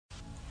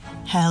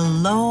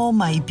Hello,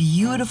 my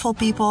beautiful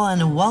people,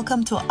 and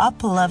welcome to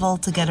Up Level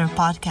Together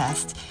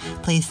podcast.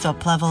 Place to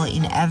up level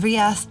in every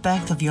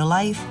aspect of your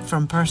life,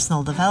 from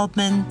personal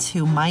development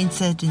to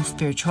mindset and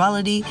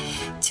spirituality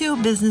to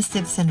business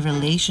tips and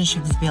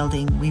relationships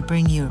building. We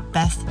bring you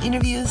best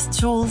interviews,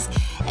 tools,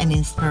 and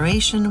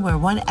inspiration where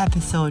one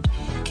episode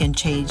can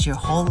change your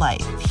whole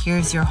life.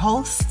 Here's your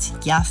host,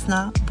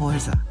 Jasna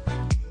Borza.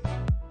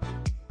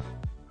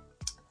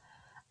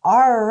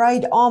 All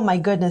right. Oh my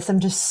goodness. I'm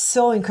just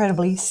so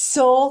incredibly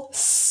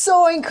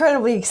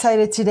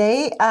excited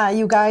today.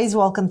 You guys,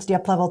 welcome to the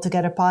Up Level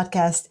Together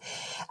podcast.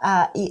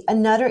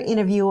 Another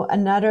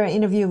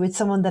interview with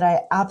someone that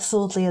I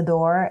absolutely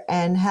adore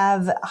and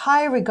have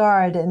high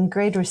regard and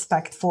great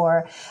respect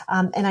for.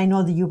 And I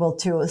know that you will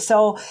too.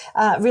 So,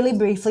 really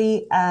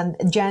briefly,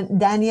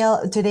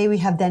 today we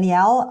have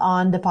Danielle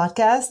on the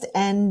podcast,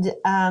 and,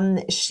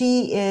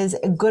 she is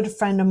a good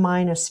friend of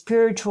mine, a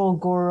spiritual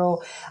guru,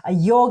 a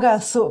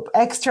yoga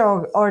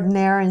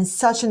extraordinaire, and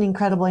such an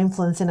incredible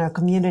influence in our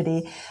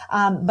community.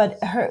 But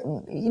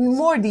in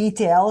more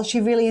detail,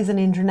 she really is an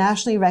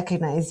internationally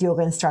recognized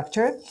yoga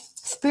instructor,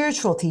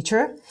 spiritual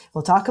teacher,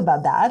 we'll talk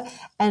about that,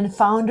 and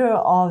founder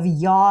of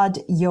Yod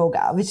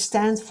Yoga, which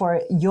stands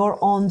for Your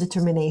Own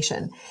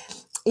Determination.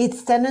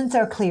 Its tenets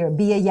are clear: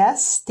 be a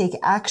yes, take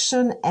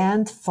action,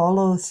 and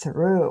follow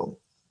through.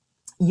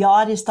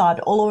 Yod is taught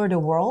all over the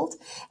world,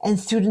 and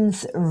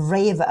students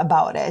rave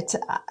about it.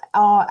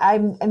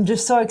 I'm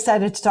just so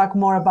excited to talk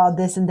more about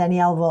this, and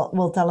Danielle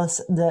will tell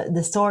us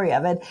the story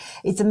of it.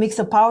 It's a mix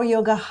of power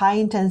yoga, high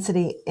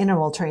intensity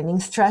interval training,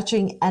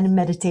 stretching, and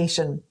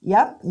meditation.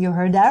 Yep, you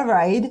heard that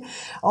right.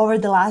 Over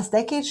the last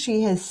decade,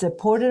 she has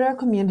supported our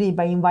community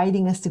by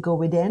inviting us to go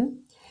within,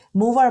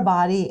 move our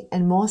body,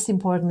 and most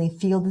importantly,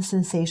 feel the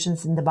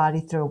sensations in the body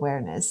through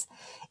awareness.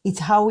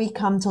 It's how we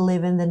come to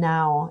live in the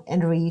now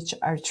and reach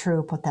our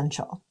true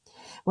potential.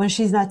 When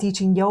she's not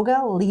teaching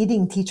yoga,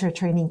 leading teacher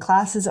training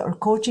classes, or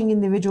coaching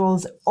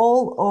individuals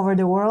all over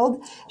the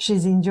world,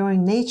 she's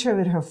enjoying nature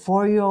with her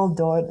 4-year-old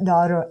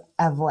daughter,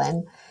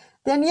 Evelyn.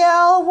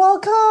 Danielle,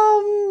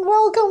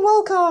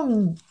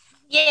 welcome.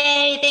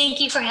 Yay, thank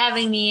you for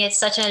having me. It's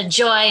such a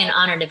joy and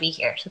honor to be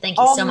here. So thank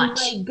you so much.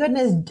 Oh my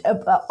goodness.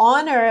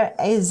 Honor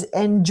is,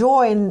 and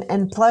joy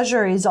and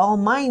pleasure is all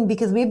mine,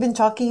 because we've been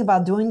talking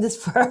about doing this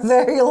for a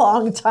very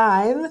long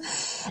time.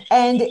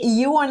 And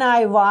you and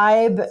I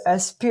vibe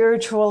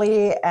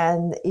spiritually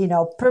and,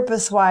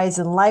 purpose-wise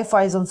and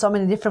life-wise on so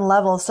many different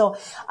levels. So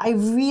I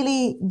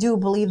really do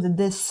believe that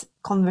this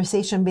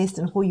conversation, based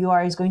on who you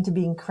are, is going to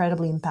be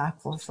incredibly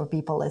impactful for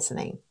people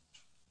listening.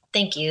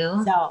 Thank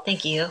you.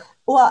 Thank you.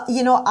 Well,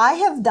 I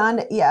have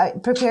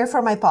prepare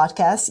for my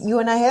podcast. You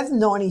and I have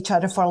known each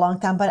other for a long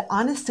time, but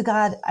honest to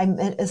God,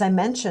 as I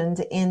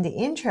mentioned in the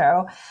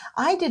intro,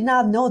 I did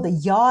not know that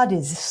Yod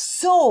is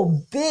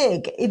so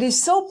big. It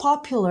is so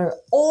popular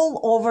all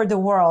over the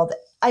world.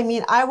 I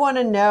mean, I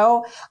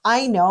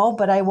know,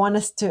 but I want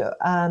us to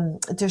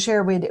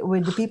share with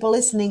the people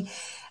listening.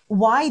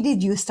 Why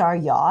did you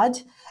start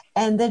Yod?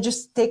 And then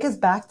just take us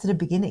back to the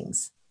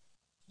beginnings.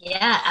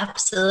 Yeah,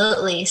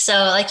 absolutely.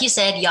 So like you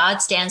said,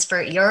 Yod stands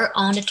for Your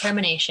Own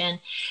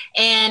Determination.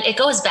 And it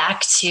goes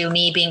back to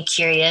me being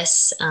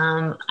curious.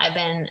 I've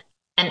been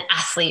an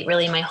athlete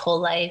really my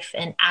whole life,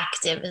 and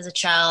active as a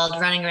child,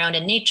 running around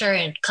in nature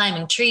and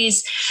climbing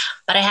trees.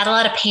 But I had a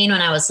lot of pain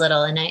when I was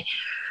little, and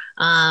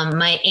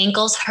my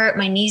ankles hurt,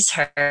 my knees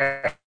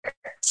hurt.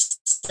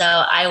 So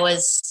I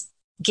was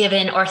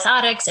given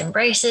orthotics and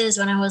braces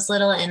when I was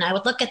little, and I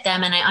would look at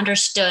them and I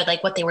understood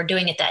like what they were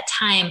doing at that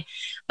time.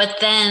 But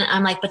then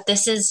I'm like, but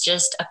this is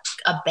just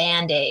a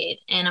Band-Aid.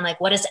 And I'm like,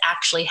 what is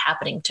actually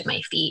happening to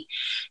my feet?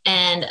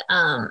 And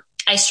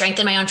I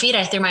strengthened my own feet.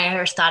 I threw my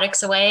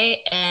orthotics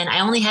away, and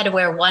I only had to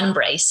wear one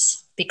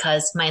brace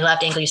because my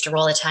left ankle used to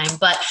roll at the time.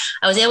 But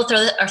I was able to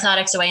throw the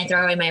orthotics away and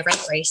throw away my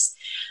right brace,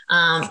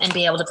 and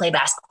be able to play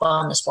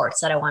basketball and the sports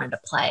that I wanted to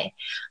play.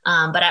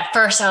 But at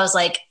first I was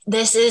like,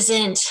 this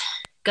isn't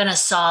going to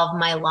solve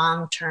my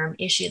long-term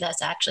issue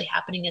that's actually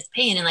happening is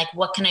pain. And like,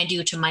 what can I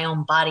do to my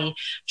own body,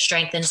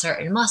 strengthen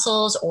certain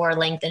muscles or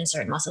lengthen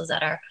certain muscles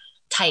that are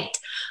tight?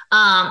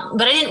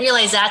 But I didn't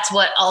realize that's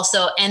what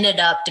also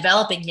ended up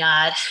developing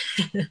Yod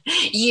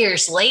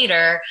years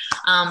later,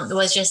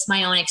 was just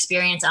my own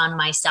experience on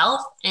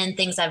myself and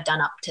things I've done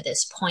up to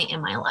this point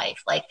in my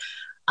life, like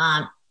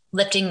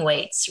lifting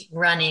weights,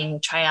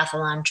 running,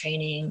 triathlon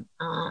training,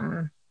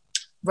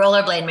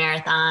 rollerblade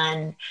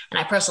marathon. And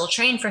I personal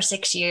trained for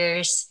 6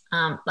 years,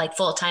 like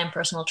full-time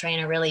personal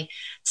trainer, really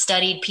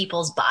studied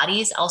people's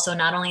bodies, also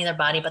not only their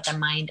body, but their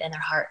mind and their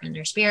heart and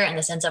their spirit, in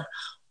the sense of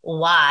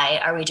why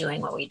are we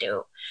doing what we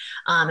do?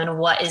 And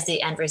what is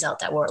the end result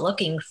that we're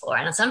looking for?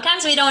 And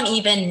sometimes we don't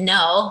even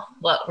know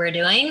what we're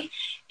doing.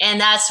 And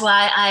that's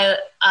why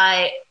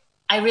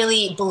I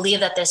really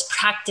believe that this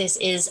practice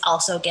is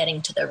also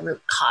getting to the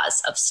root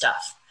cause of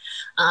stuff.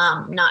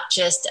 Not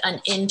just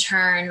an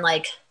intern,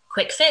 like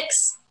quick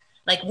fix.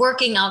 Like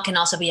working out can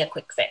also be a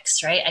quick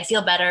fix, right? I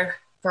feel better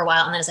for a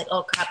while, and then it's like,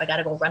 oh crap, I got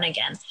to go run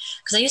again.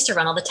 Because I used to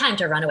run all the time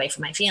to run away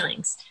from my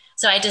feelings.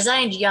 So I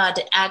designed Yod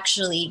to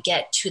actually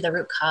get to the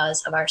root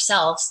cause of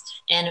ourselves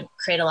and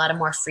create a lot of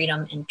more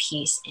freedom and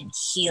peace and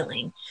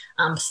healing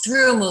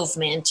through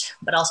movement.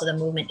 But also the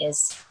movement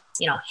is,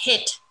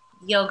 HIIT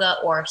yoga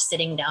or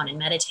sitting down and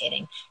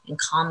meditating and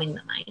calming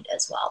the mind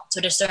as well.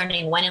 So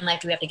discerning when in life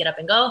do we have to get up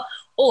and go,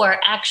 or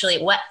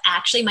actually what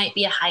actually might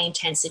be a high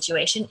intense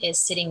situation is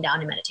sitting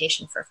down in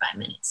meditation for 5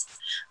 minutes.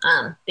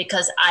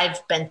 Because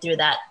I've been through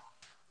that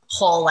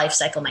whole life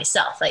cycle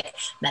myself. Like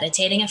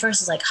meditating at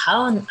first is like,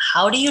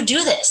 how do you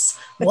do this?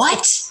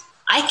 What?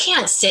 I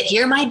can't sit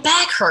here. My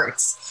back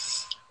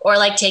hurts. Or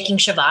like taking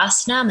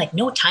Shavasana. I'm like,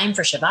 no time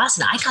for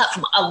Shavasana. I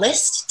got a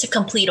list to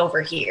complete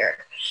over here.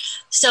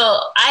 So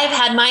I've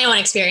had my own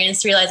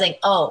experience realizing,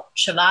 oh,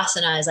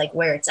 Shavasana is like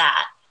where it's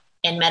at,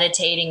 and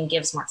meditating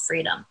gives more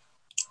freedom.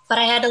 But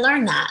I had to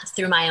learn that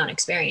through my own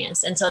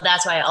experience. And so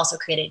that's why I also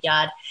created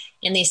Yod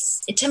in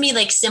these, to me,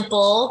 like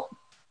simple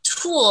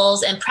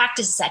tools and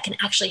practices that can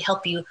actually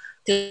help you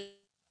through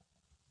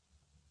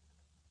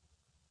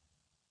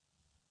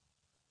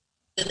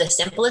the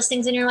simplest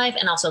things in your life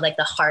and also like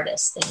the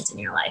hardest things in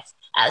your life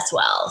as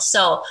well.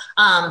 So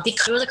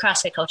because I was a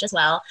CrossFit coach as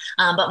well,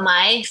 but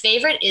my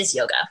favorite is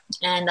yoga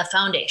and the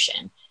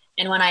foundation.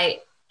 And when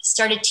I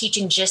started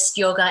teaching just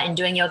yoga and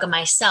doing yoga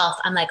myself,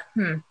 I'm like,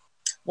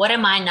 what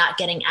am I not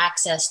getting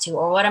access to?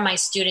 Or what are my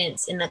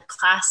students in the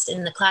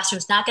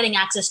classrooms not getting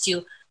access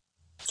to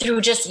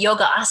through just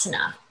yoga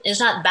asana? It's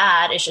not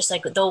bad. It's just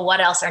like, though, what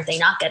else aren't they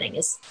not getting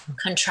is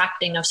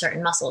contracting of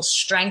certain muscles,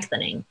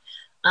 strengthening.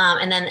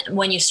 And then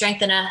when you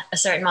strengthen a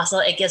certain muscle,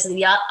 it gives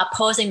the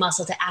opposing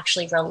muscle to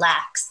actually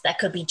relax. That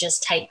could be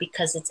just tight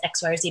because it's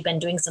X, Y, or Z been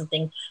doing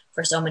something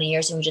for so many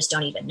years and we just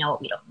don't even know what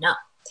we don't know.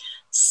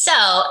 So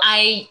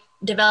I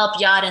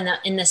developed Yod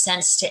in the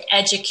sense to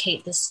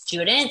educate the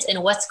students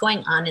in what's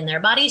going on in their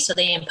body so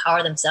they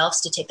empower themselves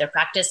to take their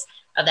practice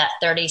of that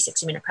 30,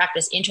 60-minute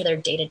practice into their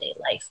day-to-day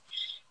life.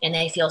 And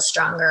they feel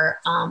stronger,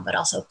 but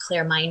also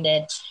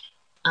clear-minded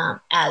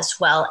as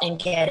well, and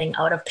getting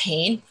out of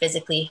pain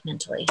physically,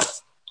 mentally,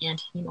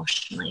 and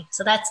emotionally.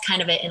 So that's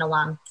kind of it in a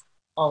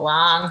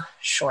long,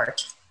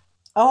 short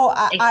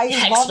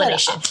I love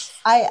explanation.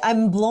 it.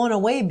 I'm blown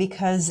away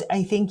because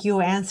I think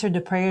you answered the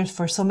prayers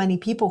for so many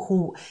people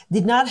who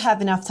did not have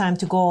enough time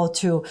to go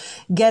to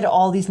get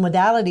all these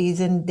modalities,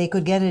 and they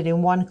could get it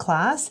in one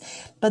class.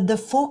 But the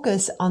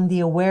focus on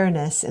the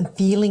awareness and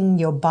feeling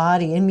your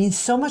body, it means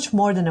so much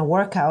more than a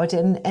workout.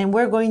 And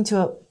we're going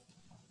to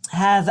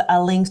have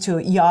a link to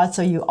Yod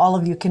so all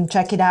of you can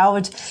check it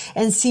out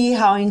and see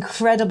how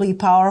incredibly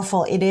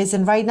powerful it is.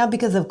 And right now,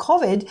 because of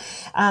COVID,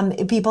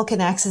 people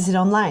can access it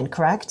online,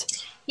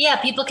 correct? Yeah,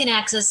 people can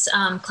access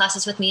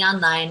classes with me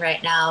online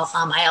right now.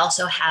 I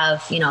also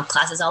have,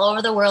 classes all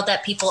over the world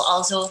that people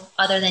also,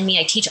 other than me,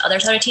 I teach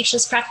others how to teach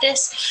this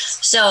practice.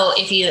 So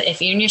if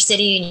you're in your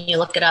city and you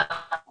look it up,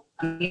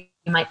 you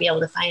might be able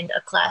to find a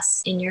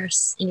class in your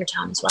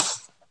town as well.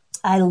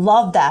 I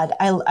love that.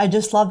 I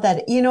just love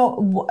that.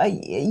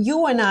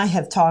 You and I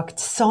have talked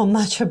so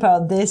much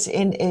about this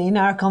in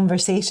our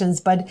conversations,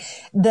 but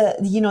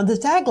the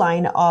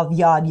tagline of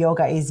Yod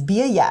Yoga is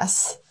be a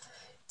yes,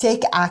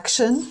 take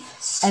action,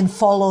 and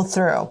follow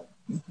through.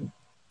 Mm-hmm.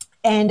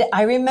 And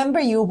I remember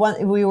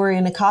we were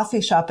in a coffee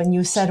shop and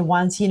you said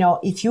once,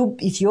 if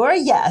you're a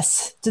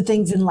yes to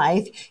things in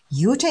life,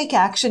 you take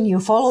action, you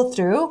follow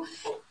through,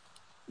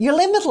 you're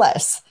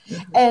limitless.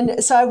 Mm-hmm.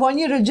 And so I want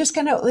you to just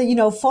kind of,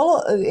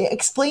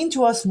 explain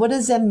to us, what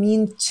does that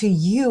mean to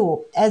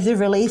you as it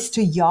relates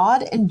to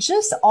Yod and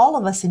just all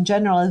of us in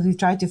general as we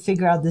try to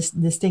figure out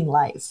this thing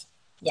life?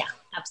 Yeah,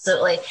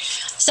 absolutely.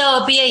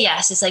 So be a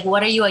yes. It's like,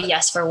 what are you a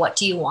yes for? What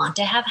do you want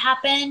to have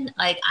happen?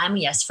 Like, I'm a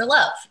yes for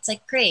love. It's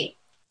like, great.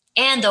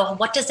 And though,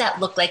 what does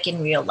that look like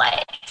in real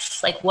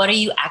life? Like, what are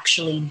you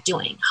actually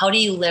doing? How do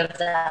you live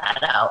that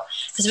out?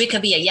 Because we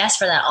could be a yes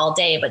for that all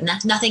day, but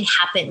nothing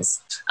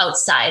happens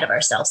outside of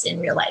ourselves in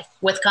real life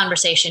with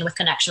conversation, with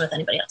connection with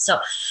anybody else.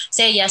 So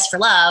say a yes for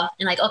love,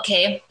 and like,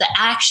 okay, the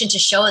action to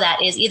show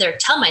that is either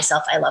tell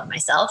myself I love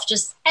myself,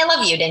 just, I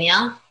love you,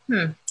 Danielle.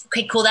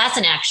 Okay, cool. That's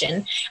an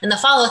action. And the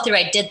follow through,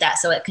 I did that.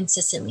 So it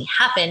consistently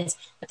happens.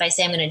 If I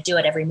say I'm going to do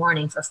it every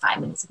morning for 5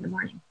 minutes in the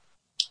morning.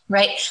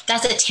 Right?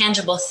 That's a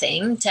tangible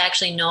thing to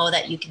actually know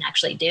that you can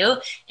actually do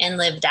and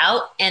lived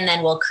out, and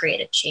then we'll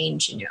create a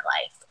change in your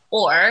life.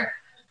 Or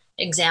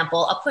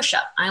example, a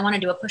push-up. I want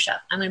to do a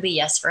push-up. I'm going to be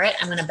yes for it.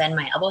 I'm going to bend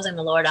my elbows. I'm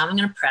going to lower down. I'm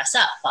going to press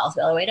up, follow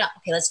the other way down.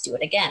 Okay, let's do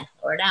it again.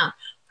 Lower down,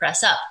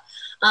 press up.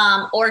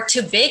 Or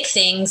to big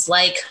things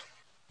like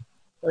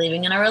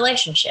leaving in a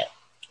relationship,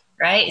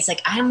 right? It's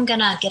like, I'm going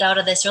to get out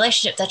of this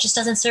relationship that just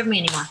doesn't serve me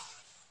anymore.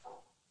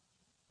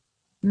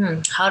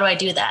 How do I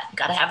do that?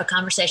 Got to have a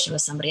conversation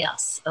with somebody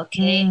else.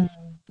 Okay.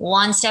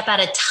 One step at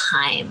a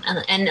time.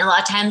 And a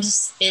lot of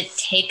times it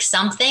takes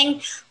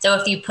something. So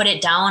if you put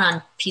it down on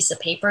a piece of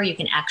paper, you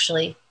can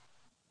actually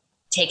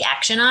take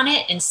action on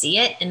it and see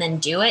it and then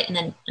do it. And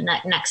then the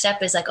next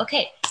step is like,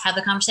 okay, have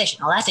the conversation.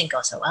 Oh, that didn't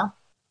go so well.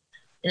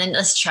 And then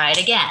let's try it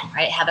again,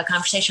 right? Have a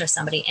conversation with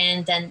somebody.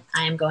 And then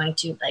I'm going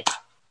to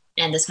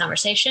end this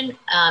conversation.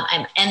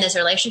 I'm end this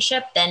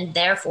relationship, then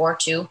therefore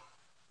to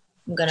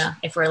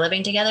if we're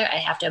living together, I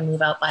have to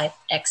move out by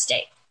X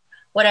date,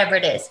 whatever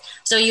it is.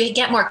 So you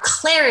get more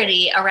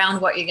clarity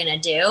around what you're going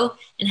to do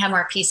and have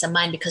more peace of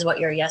mind because what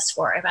you're a yes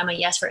for. If I'm a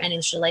yes for ending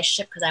this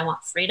relationship because I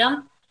want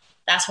freedom,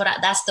 that's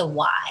the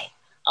why.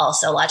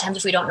 Also, a lot of times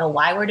if we don't know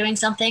why we're doing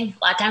something,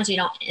 a lot of times we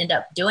don't end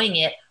up doing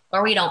it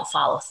or we don't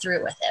follow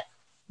through with it.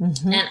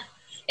 Mm-hmm. And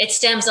it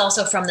stems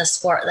also from the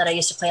sport that I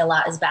used to play a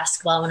lot is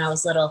basketball when I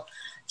was little.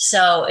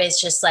 So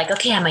it's just like,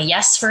 okay, I'm a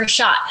yes for a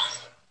shot.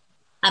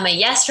 I'm a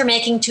yes for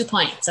making 2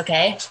 points.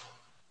 Okay.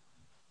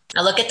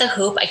 I look at the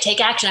hoop, I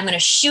take action. I'm going to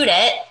shoot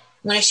it.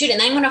 And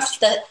then I'm going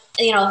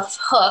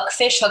to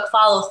fish hook,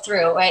 follow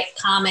through, right?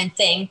 Common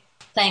thing,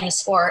 playing a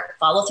sport,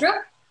 follow through.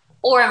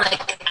 Or I'm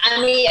like,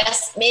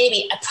 yes,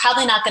 maybe I'm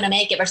probably not going to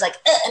make it. But it's like,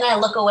 and I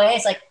look away.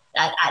 It's like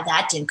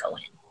that didn't go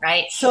in.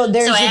 Right. So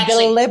there's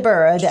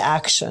deliberate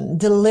action,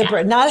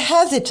 not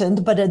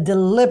hesitant, but a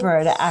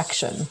deliberate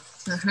action.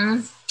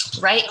 Mm-hmm.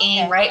 Right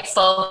aim, right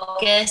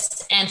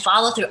focus, and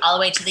follow through all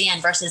the way to the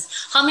end versus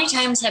how many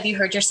times have you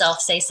heard yourself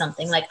say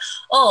something like,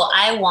 oh,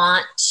 I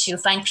want to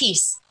find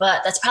peace,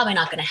 but that's probably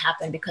not going to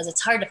happen because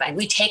it's hard to find.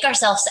 We take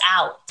ourselves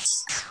out,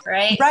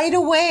 right? Right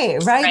away.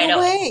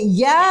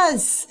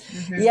 Yes.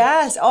 Mm-hmm.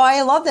 Yes. Oh,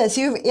 I love this.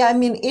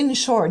 In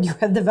short, you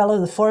have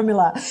developed the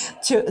formula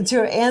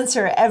to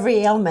answer every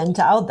ailment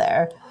out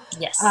there.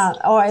 Yes.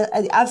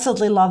 I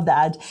absolutely love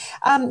that.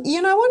 I want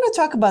to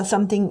talk about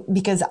something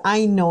because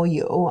I know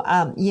you.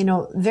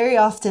 Very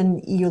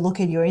often you look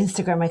at your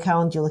Instagram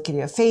account, you look at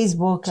your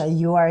Facebook,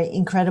 you are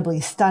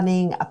incredibly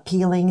stunning,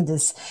 appealing.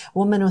 This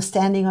woman who's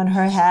standing on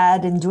her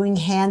head and doing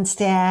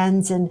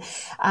handstands and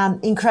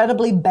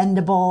incredibly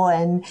bendable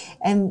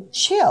and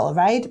chill,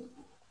 right?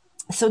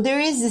 So there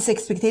is this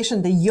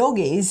expectation that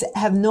yogis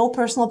have no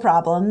personal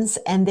problems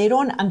and they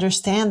don't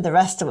understand the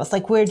rest of us.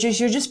 Like you're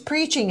just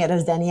preaching it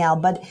as Danielle,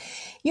 but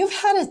you've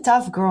had it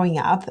tough growing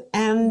up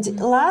and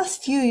the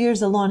last few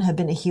years alone have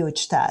been a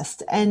huge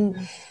test.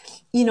 And,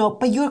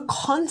 but you're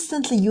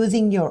constantly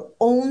using your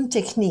own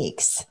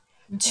techniques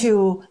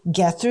to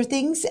get through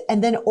things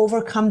and then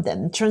overcome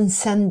them,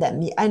 transcend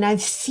them. And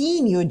I've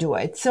seen you do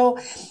it. So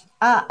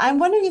I'm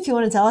wondering if you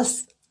want to tell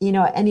us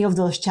any of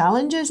those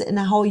challenges and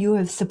how you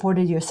have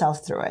supported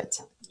yourself through it.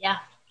 Yeah,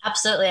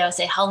 absolutely. I would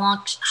say how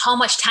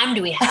much time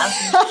do we have?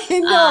 I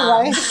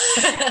know,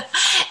 right?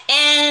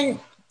 And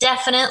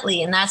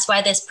definitely. And that's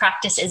why this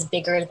practice is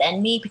bigger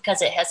than me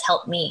because it has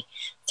helped me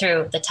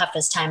through the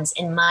toughest times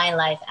in my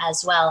life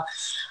as well.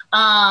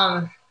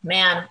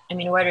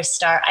 Where to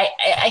start?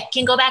 I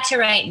can go back to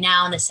right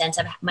now in the sense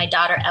of my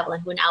daughter, Evelyn,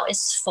 who now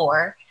is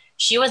 4.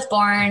 She was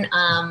born,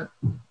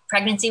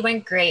 pregnancy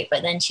went great,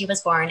 but then she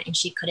was born and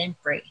she couldn't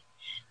breathe.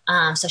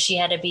 So she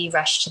had to be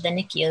rushed to the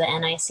NICU, the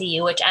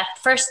NICU, which at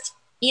first,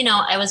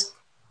 I was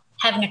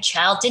having a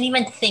child, didn't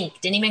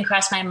even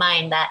cross my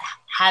mind that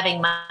having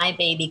my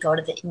baby go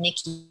to the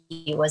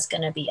NICU was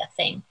going to be a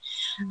thing.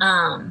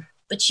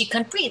 But she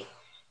couldn't breathe.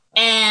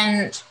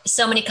 And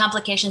so many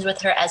complications with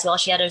her as well.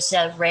 She had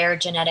a rare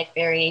genetic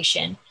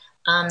variation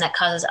that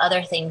causes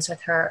other things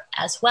with her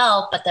as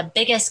well. But the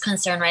biggest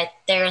concern right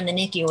there in the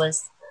NICU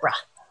was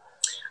breath.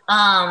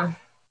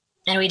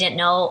 And we didn't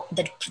know,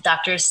 the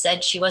doctors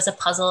said she was a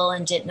puzzle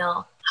and didn't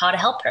know how to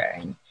help her.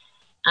 And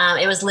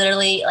it was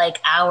literally like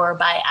hour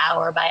by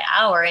hour by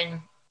hour. And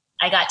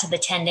I got to the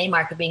 10-day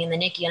mark of being in the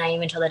NICU. And I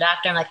even told the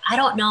doctor, I'm like, I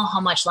don't know how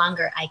much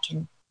longer I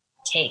can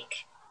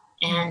take.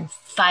 And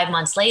 5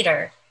 months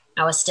later,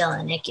 I was still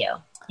in the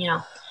NICU,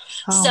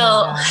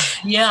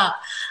 Yeah,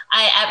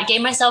 I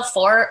gave myself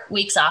 4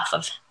 weeks off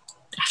of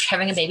after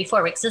having a baby.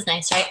 4 weeks is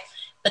nice, right?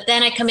 But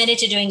then I committed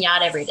to doing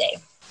yod every day.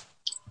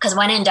 Because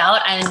when in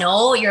doubt, I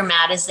know your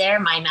mat is there.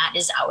 My mat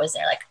is always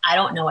there. Like, I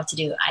don't know what to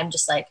do. I'm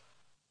just like,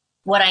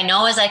 what I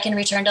know is I can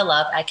return to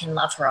love. I can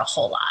love her a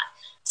whole lot.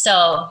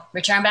 So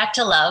return back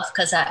to love,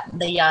 because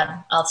the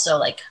yod also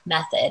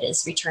method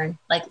is return.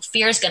 Like,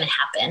 fear is going to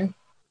happen.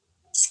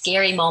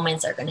 Scary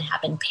moments are going to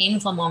happen.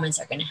 Painful moments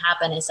are going to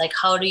happen. It's like,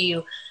 how do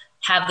you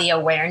have the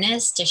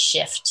awareness to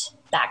shift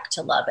back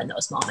to love in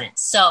those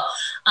moments? So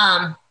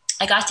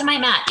I got to my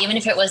mat, even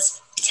if it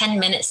was 10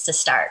 minutes to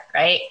start,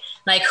 right?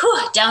 Like,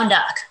 down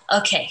dog.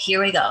 Okay,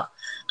 here we go.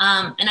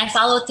 And I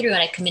followed through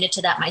and I committed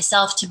to that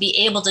myself to be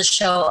able to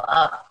show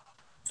up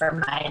for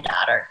my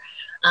daughter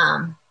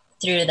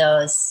through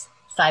those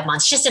 5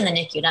 months, just in the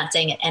NICU, not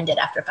saying it ended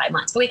after 5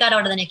 months, but we got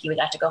out of the NICU, we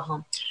got to go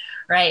home,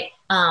 right?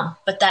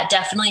 But that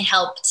definitely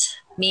helped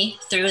me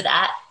through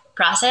that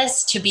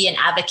process to be an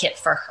advocate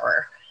for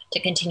her, to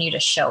continue to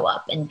show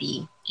up and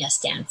be,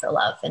 stand for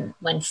love. And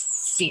when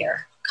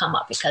fear come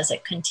up, because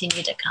it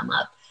continued to come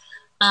up.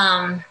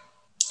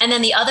 And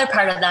then the other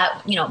part of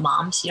that,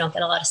 moms, you don't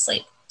get a lot of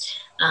sleep.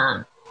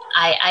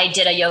 I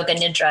did a yoga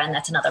nidra, and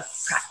that's another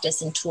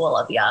practice and tool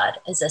of yod,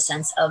 is a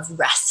sense of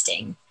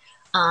resting.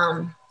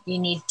 You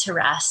need to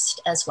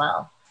rest as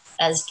well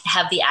as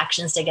have the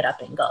actions to get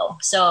up and go.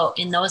 So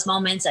in those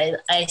moments,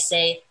 I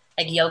say,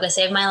 like, yoga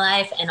saved my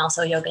life, and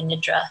also yoga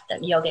nidra,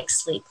 that yogic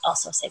sleep,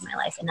 also saved my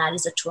life. And that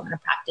is a tool and a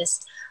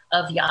practice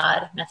of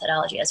yod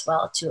methodology as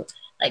well, to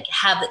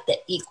have the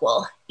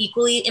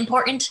equally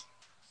important.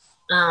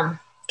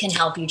 can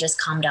help you just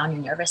calm down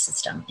your nervous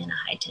system in a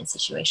high tense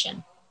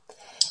situation.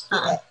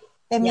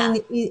 I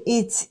mean,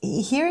 it's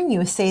hearing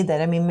you say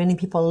that. I mean, many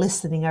people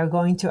listening are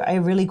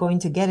really going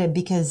to get it,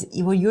 because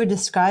what you're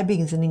describing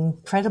is an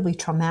incredibly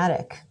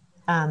traumatic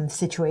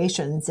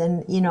situations.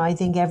 And, I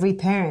think every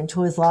parent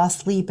who has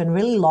lost sleep and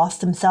really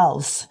lost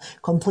themselves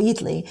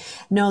completely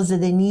knows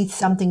that they need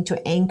something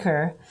to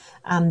anchor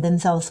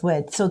themselves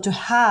with. So to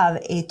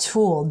have a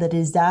tool that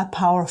is that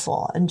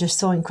powerful and just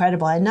so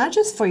incredible, and not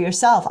just for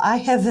yourself. I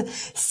have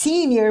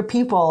seen your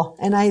people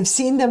and I've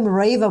seen them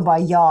rave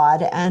about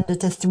Yod and the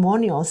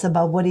testimonials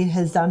about what it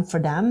has done for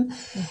them.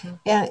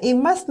 And it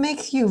must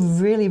make you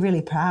really,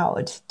 really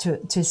proud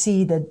to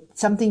see that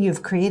something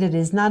you've created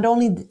is not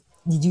only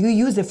did you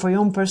use it for your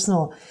own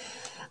personal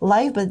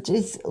life, but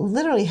it's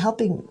literally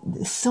helping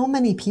so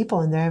many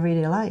people in their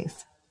everyday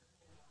life.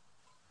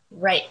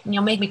 Right.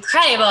 You'll make me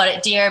cry about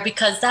it, dear,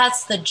 because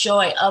that's the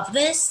joy of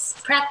this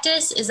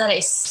practice, is that I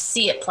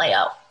see it play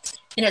out.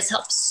 And it's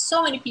helped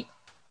so many people.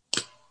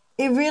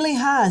 It really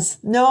has.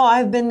 No,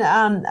 I've been,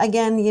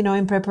 again,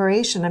 in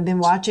preparation, I've been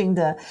watching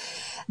the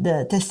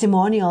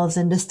testimonials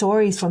and the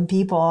stories from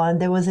people.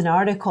 And there was an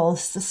article,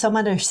 some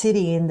other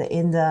city in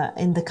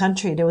the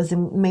country, there was a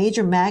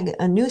major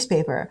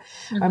newspaper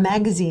or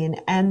magazine,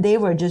 and they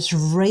were just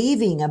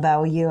raving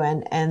about you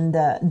and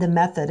the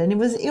method. And it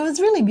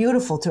was really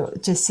beautiful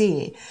to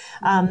see.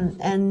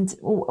 And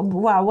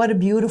wow, what a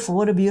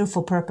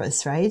beautiful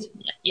purpose, right?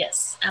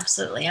 Yes,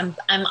 absolutely.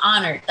 I'm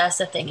honored. That's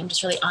the thing. I'm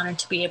just really honored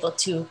to be able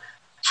to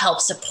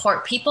help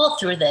support people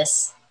through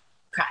this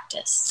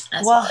practice.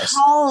 Well,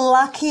 how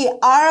lucky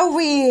are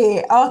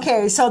we?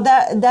 Okay, so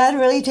that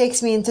really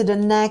takes me into the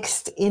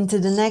next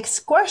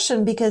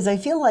question, because I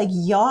feel like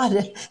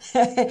Yod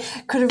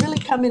could really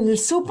come in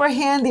super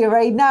handy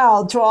right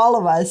now to all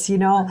of us.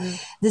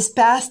 This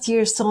past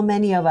year, so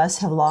many of us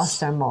have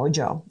lost our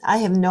mojo. I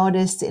have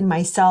noticed in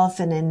myself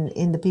and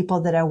in the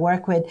people that I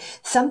work with,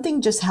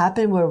 something just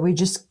happened where we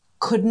just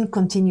couldn't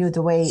continue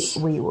the way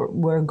we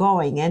were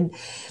going, and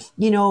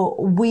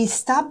we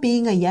stopped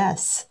being a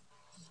yes.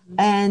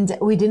 And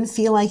we didn't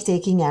feel like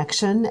taking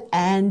action.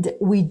 And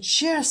we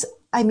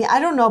I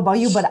don't know about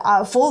you,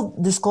 but full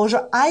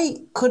disclosure, I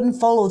couldn't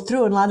follow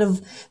through on a lot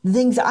of the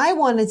things I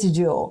wanted to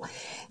do.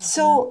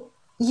 So,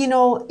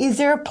 is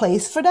there a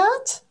place for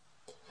that?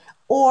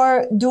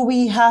 Or do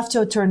we have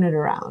to turn it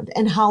around?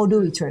 And how do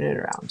we turn it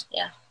around?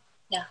 Yeah.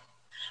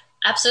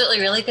 Absolutely.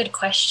 Really good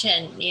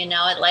question.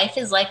 Life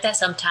is like that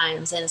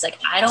sometimes. And it's like,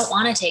 I don't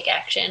want to take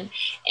action.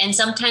 And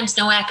sometimes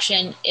no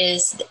action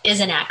is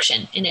an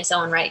action in its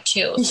own right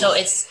too. So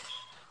it's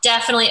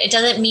definitely, it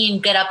doesn't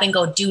mean get up and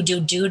go do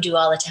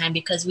all the time,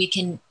 because we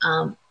can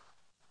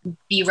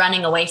be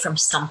running away from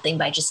something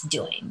by just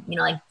doing,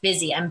 like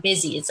I'm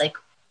busy. It's like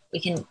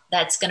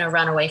that's going to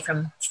run away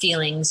from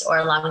feelings or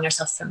allowing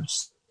ourselves from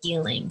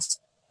healing. So,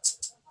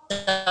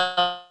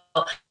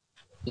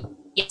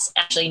 yes,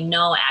 actually,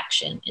 no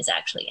action is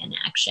actually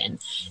inaction,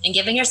 and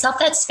giving yourself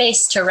that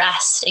space to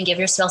rest and give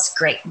yourself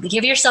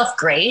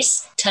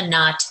grace to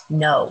not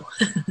know.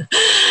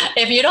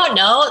 If you don't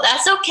know,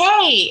 that's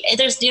okay.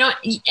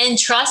 And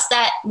trust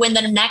that when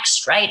the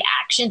next right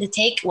action to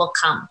take will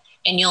come,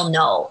 and you'll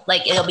know,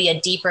 like it'll be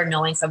a deeper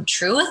knowing from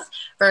truth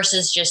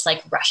versus just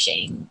like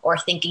rushing or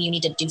thinking you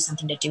need to do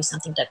something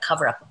to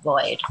cover up a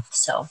void.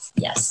 So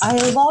yes. I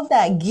love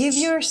that. Give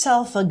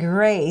yourself a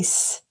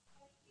grace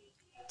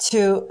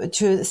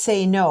to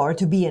say no, or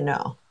to be a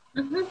no.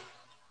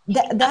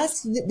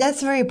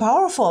 That's very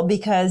powerful,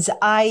 because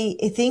I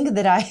think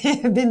that I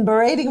have been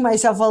berating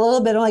myself a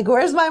little bit. I'm like,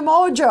 where's my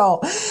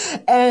mojo?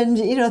 And,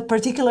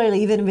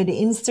 particularly even with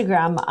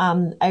Instagram,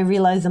 I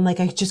realized I'm like,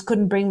 I just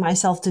couldn't bring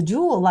myself to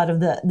do a lot of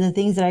the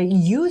things that I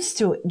used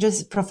to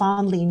just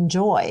profoundly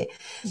enjoy.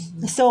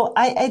 So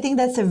I think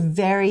that's a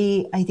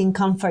very,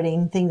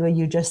 comforting thing what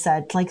you just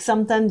said. Like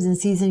sometimes in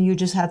season, you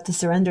just have to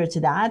surrender to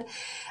that.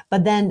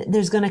 But then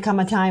there's going to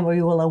come a time where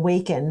you will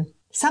awaken.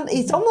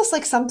 It's almost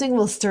like something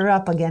will stir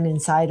up again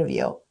inside of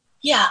you.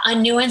 Yeah, a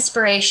new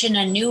inspiration,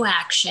 a new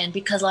action,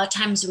 because a lot of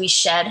times we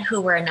shed who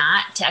we're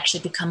not to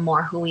actually become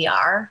more who we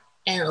are.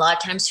 And a lot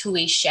of times who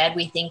we shed,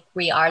 we think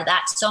we are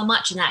that so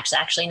much, and that's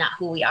actually not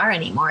who we are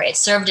anymore. It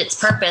served its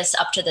purpose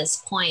up to this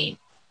point.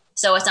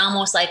 So it's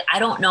almost like, I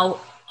don't know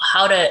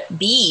how to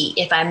be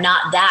if I'm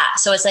not that.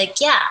 So it's like,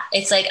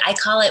 I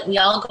call it, we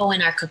all go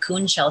in our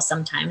cocoon shells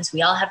sometimes.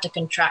 We all have to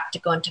contract to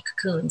go into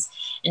cocoons,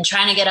 and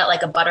trying to get out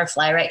like a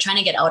butterfly, right? Trying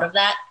to get out of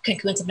that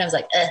cocoon sometimes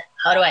like,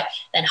 how do I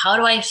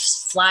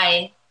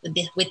fly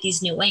with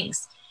these new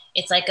wings?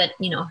 It's like a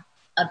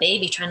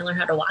baby trying to learn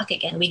how to walk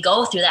again. We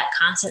go through that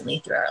constantly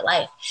through our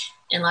life.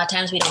 And a lot of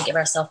times we don't give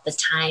ourselves the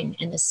time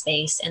and the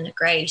space and the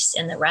grace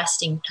and the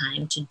resting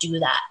time to do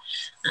that.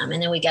 And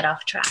then we get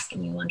off track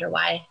and we wonder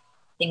why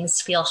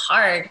things feel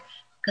hard,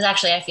 because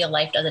actually I feel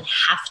life doesn't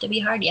have to be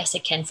hard. Yes,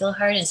 it can feel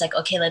hard. And it's like,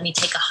 okay, let me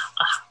take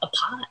a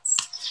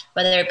pause,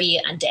 whether it be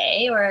a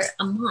day or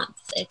a month.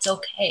 It's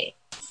okay.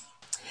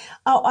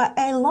 Oh,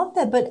 I love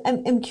that, but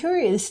I'm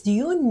curious. Do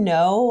you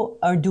know,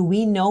 or do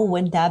we know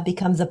when that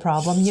becomes a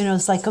problem? You know,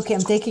 it's like, okay, I'm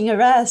taking a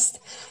rest.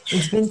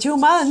 It's been 2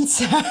 months,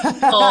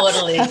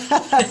 Totally.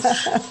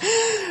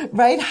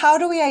 right? How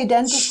do we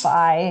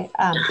identify?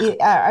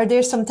 Are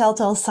there some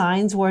telltale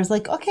signs where it's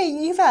like, okay,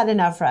 you've had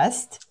enough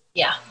rest?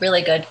 Yeah,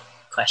 really good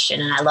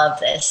question, and I love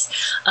this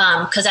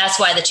because that's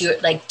why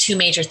the two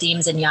major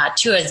themes in Yacht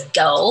Two is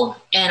go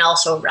and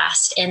also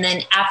rest, and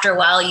then after a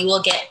while you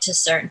will get to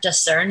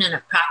discern in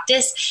a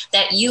practice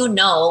that you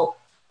know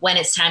when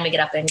it's time to get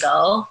up and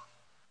go,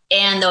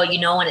 and though you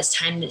know when it's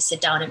time to sit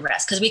down and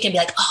rest, because we can be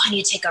like, oh, I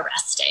need to take a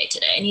rest day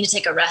today. I need to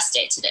take a rest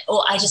day today.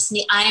 Oh, I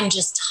am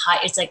just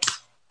tired. It's like,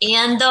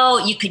 and though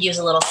you could use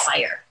a little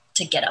fire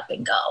to get up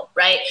and go,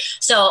 right?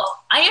 So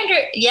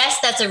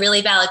yes, that's a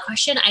really valid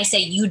question. I say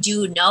you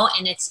do know,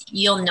 and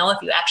you'll know if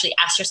you actually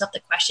ask yourself the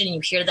question and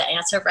you hear the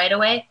answer right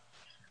away.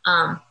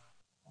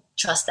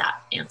 Trust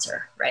that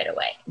answer right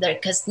away,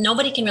 because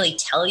nobody can really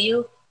tell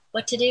you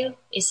what to do.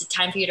 Is it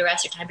time for you to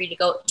rest or time for you to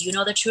go? You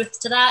know the truth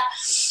to that.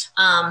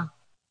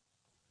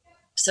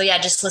 So yeah,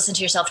 just listen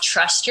to yourself,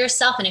 trust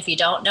yourself. And if you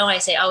don't know, I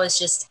say always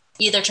just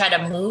either try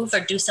to move or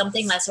do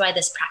something. That's why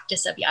this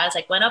practice of yod is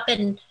like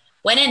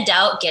when in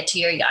doubt, get to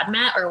your yod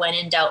mat, or when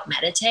in doubt,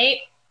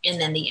 meditate,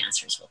 and then the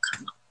answers will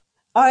come up.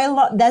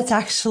 Oh, that's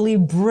actually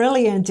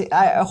brilliant.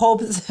 I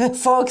hope,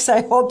 folks,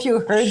 I hope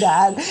you heard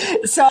that.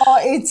 So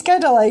it's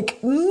kind of like,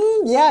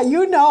 yeah,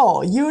 you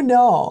know. You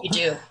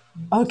do.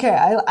 Okay,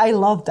 I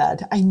love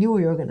that. I knew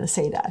you were going to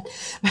say that.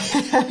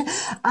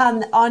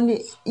 On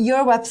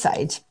your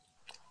website,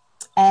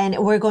 and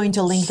we're going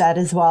to link that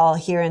as well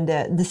here in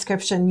the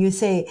description, you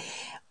say,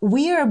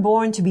 we are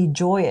born to be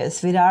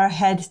joyous with our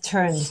head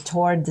turned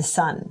toward the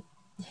sun.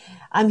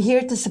 I'm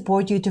here to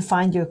support you to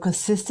find your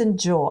consistent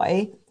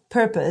joy,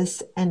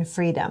 purpose, and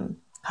freedom.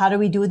 How do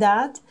we do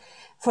that?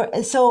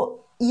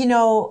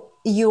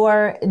 You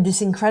are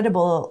this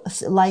incredible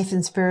life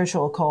and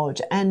spiritual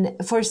coach. And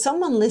for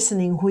someone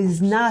listening who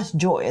is not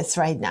joyous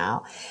right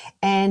now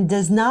and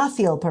does not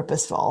feel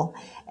purposeful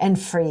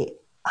and free,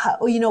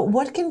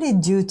 what can they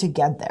do to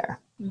get there?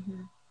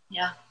 Mm-hmm.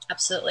 Yeah,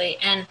 absolutely.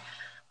 And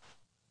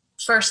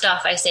first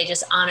off, I say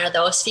just honor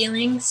those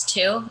feelings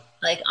too.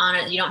 Like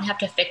honor, you don't have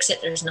to fix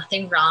it. There's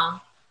nothing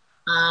wrong.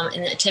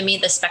 And to me,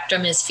 the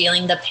spectrum is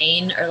feeling the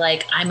pain, or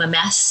like I'm a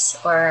mess,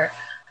 or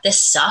this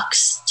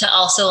sucks, to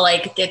also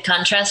like the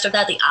contrast of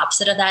that. The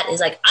opposite of that is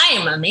like, I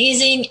am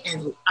amazing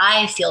and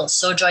I feel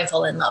so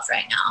joyful in love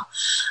right now.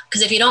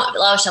 Because if you don't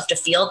allow yourself to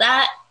feel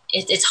that,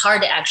 it's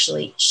hard to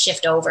actually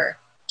shift over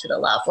to the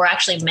love. We're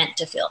actually meant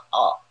to feel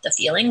all the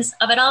feelings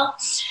of it all.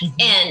 Mm-hmm.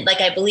 And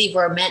like, I believe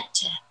we're meant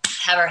to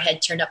have our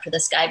head turned up to the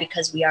sky,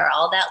 because we are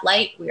all that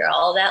light. We are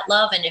all that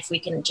love. And if we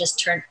can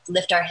just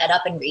lift our head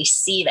up and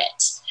receive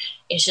it,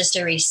 it's just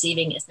a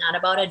receiving. It's not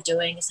about a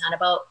doing. It's not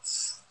about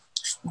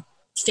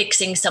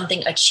fixing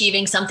something,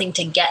 achieving something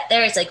to get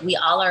there. It's like we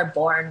all are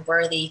born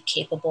worthy,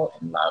 capable,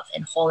 and love,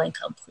 and whole and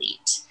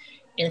complete.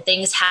 And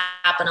things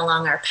happen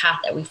along our path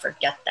that we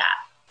forget that.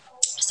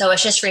 So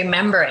it's just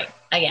remembering,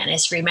 again,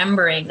 it's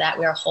remembering that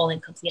we are whole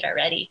and complete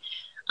already.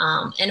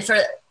 And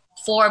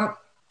for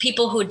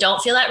people who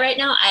don't feel that right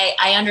now,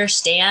 I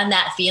understand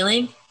that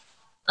feeling.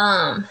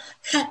 I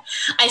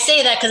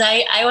say that because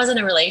I was in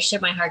a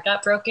relationship, my heart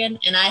got broken,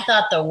 and I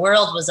thought the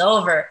world was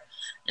over.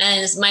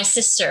 And my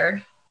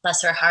sister,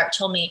 bless her heart,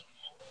 told me,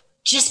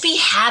 just be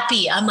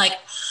happy. I'm like,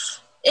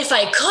 if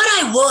I could,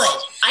 I would.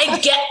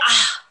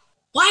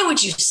 Why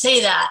would you say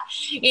that?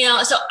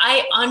 So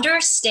I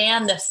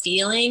understand the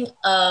feeling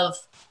of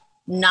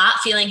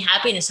not feeling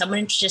happy, and if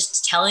someone's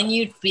just telling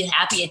you to be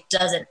happy, it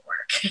doesn't work.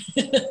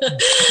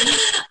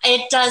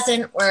 It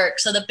doesn't work.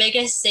 So the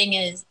biggest thing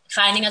is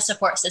finding a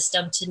support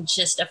system to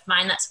just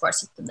define that support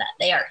system, that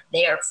they are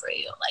there for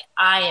you. Like,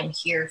 I am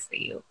here for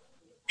you,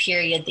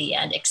 period, the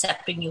end,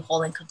 accepting you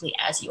whole and complete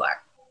as you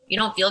are. You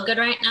don't feel good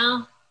right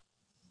now?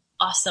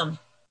 Awesome.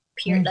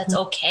 Period. Mm-hmm. That's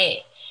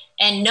okay.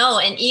 And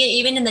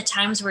even in the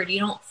times where you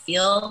don't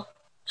feel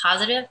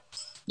positive,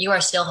 you are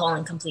still whole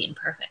and complete and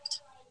perfect.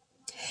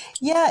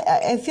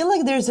 Yeah, I feel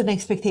like there's an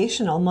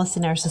expectation almost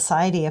in our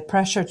society, a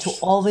pressure to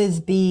always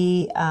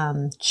be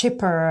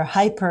chipper,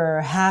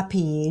 hyper,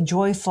 happy,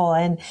 joyful.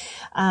 And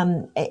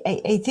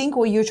I think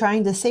what you're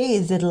trying to say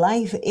is that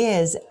life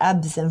is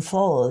ebbs and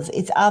flows.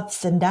 It's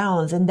ups and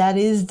downs. And that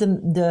is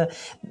the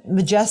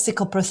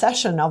majestical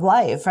procession of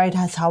life, right?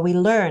 That's how we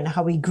learn,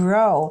 how we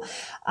grow.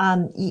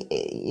 What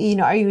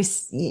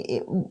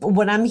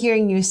I'm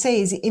hearing you say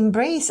is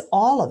embrace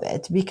all of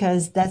it,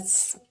 because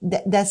that's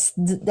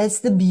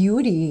the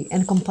beauty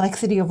and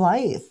complexity of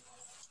life.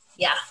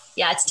 Yeah.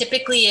 It's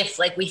typically if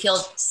like we feel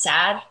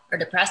sad or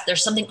depressed,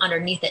 there's something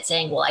underneath it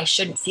saying, well, I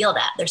shouldn't feel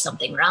that. There's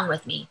something wrong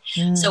with me.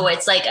 So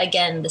it's like,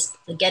 again, this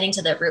getting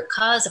to the root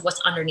cause of what's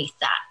underneath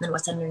that, and then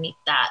what's underneath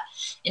that.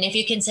 And if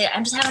you can say,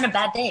 I'm just having a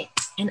bad day,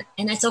 and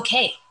it's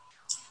okay.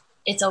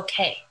 It's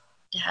okay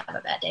to have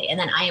a bad day. And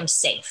then I am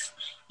safe.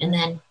 And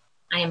then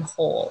I am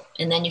whole.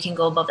 And then you can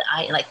go above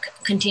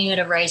continue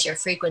to raise your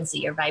frequency,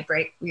 your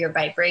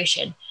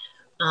vibration.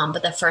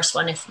 But the first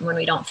one, when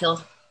we don't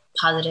feel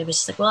positive. It's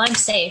just like, well, I'm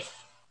safe.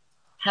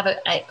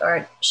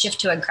 Or shift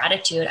to a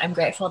gratitude. I'm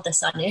grateful the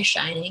sun is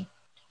shining,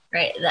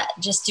 right? That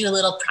just do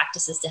little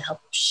practices to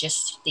help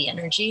shift the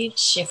energy,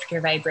 shift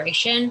your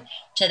vibration,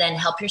 to then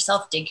help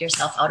yourself dig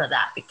yourself out of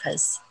that,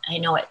 because I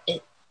know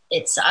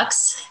it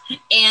sucks.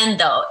 And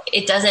though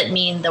it doesn't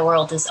mean the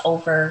world is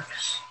over,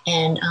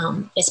 and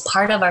it's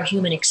part of our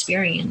human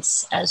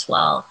experience as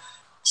well.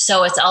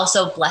 So it's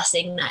also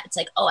blessing that it's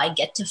like, oh, I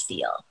get to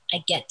feel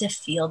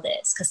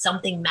this because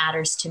something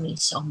matters to me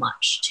so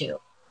much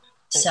too.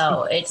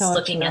 So it's So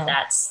looking at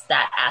true.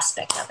 that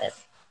aspect of it.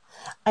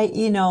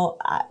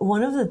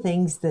 One of the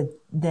things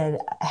that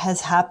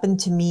has happened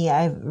to me,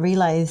 I've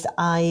realized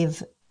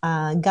I've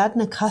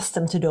gotten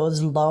accustomed to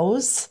those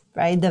lows,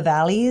 right? The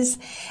valleys.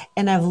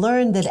 And I've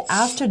learned that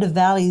after the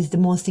valleys, the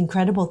most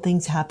incredible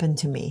things happen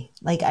to me.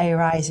 Like I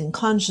rise in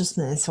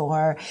consciousness,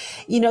 or,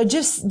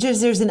 just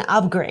there's an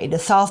upgrade, a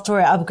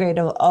software upgrade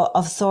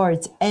of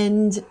sorts.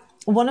 And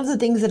one of the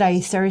things that I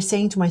started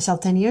saying to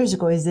myself 10 years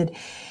ago is that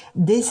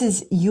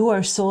you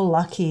are so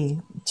lucky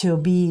to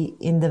be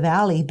in the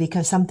valley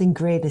because something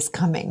great is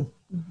coming.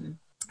 Mm-hmm.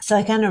 So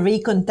I kind of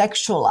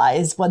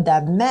recontextualized what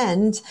that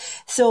meant.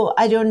 So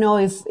I don't know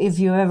if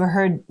you ever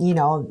heard,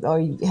 or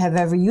you have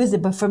ever used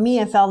it, but for me,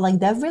 I felt like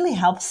that really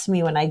helps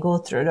me when I go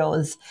through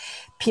those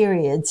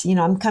periods.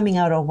 I'm coming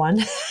out of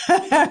one.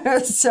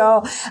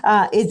 So,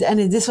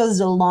 this was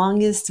the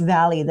longest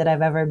valley that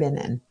I've ever been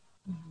in.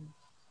 Mm-hmm.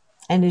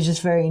 And it's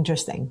just very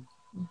interesting.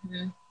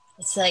 Mm-hmm.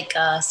 It's like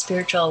a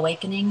spiritual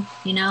awakening,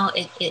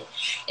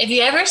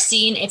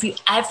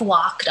 I've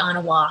walked on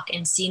a walk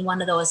and seen one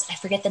of those, I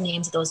forget the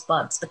names of those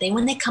bugs, but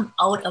when they come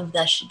out of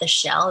the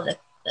shell, the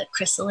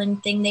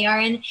crystalline thing they are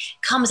in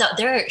comes out,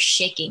 they're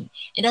shaking.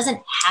 It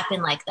doesn't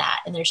happen like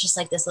that. And there's just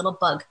like this little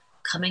bug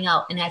coming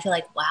out. And I feel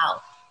like,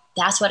 wow,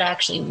 that's what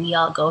actually we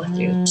all go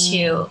through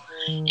too.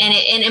 And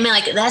I mean,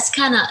 like, that's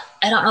kind of,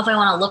 I don't know if I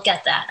want to look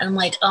at that. I'm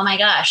like, oh my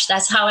gosh,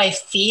 that's how I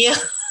feel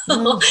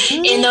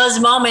in those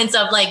moments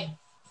of like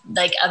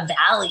a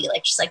valley,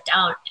 like just like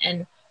down.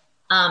 And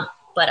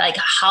but like,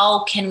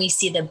 how can we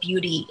see the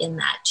beauty in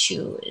that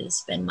too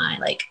has been my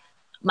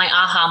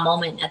aha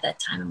moment at that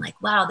time. I'm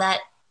like, wow,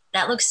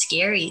 that looks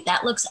scary,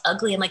 that looks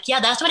ugly. I'm like,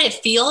 yeah, that's what it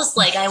feels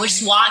like. I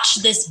just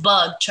watched this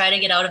bug try to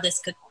get out of this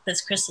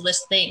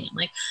chrysalis thing. I'm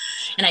like,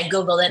 and I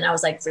Googled it and I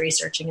was like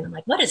researching, and I'm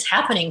like, what is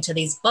happening to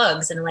these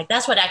bugs? And I'm like,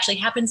 that's what actually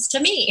happens to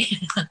me.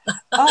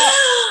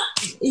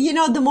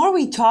 The more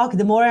we talk,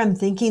 the more I'm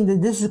thinking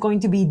that this is going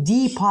to be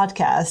the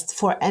podcast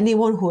for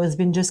anyone who has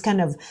been just kind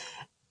of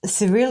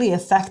severely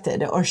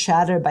affected or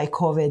shattered by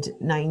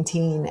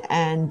COVID-19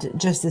 and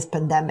just this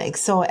pandemic.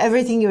 So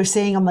everything you're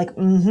saying, I'm like,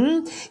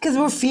 because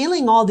we're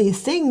feeling all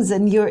these things,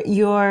 and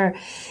your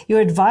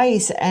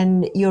advice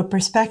and your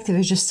perspective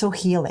is just so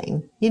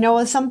healing.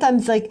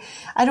 Sometimes like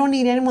I don't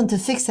need anyone to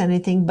fix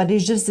anything, but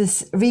it's just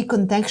this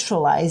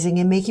recontextualizing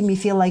and making me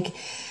feel like,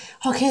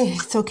 okay,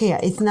 it's okay.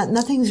 It's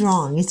nothing's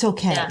wrong. It's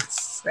okay. Yeah,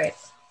 right.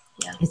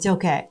 Yeah. It's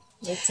okay.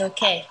 It's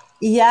okay.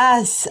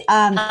 Yes.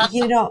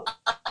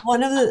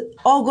 One of the,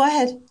 go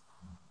ahead.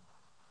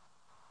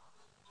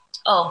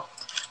 Oh,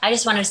 I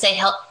just wanted to say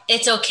help.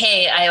 It's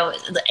okay.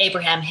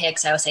 Abraham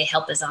Hicks, I always say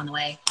help is on the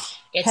way.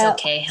 It's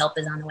okay. Help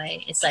is on the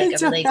way. It's like a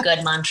really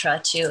good mantra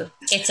too.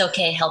 It's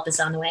okay. Help is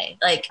on the way.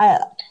 Like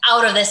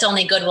out of this,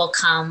 only good will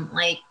come.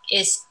 Like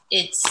it's,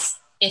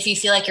 if you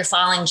feel like you're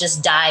falling,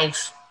 just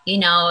dive.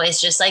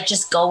 It's just like,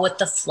 just go with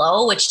the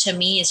flow, which to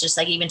me is just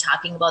like, even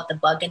talking about the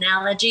bug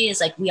analogy,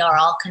 is like, we are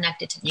all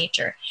connected to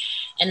nature.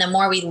 And the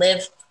more we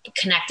live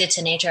connected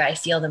to nature, I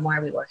feel the more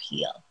we will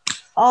heal.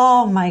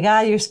 Oh my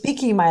God, you're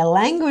speaking my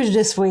language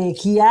this week.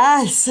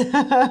 Yes.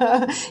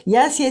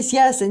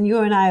 yes. And you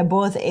and I are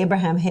both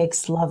Abraham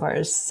Hicks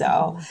lovers.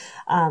 So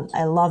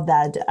I love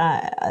that,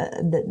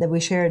 that we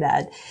share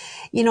that.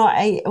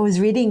 I was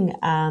reading,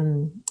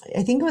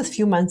 I think it was a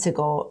few months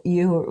ago,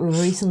 you were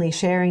recently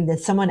sharing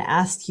that someone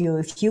asked you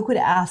if you could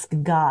ask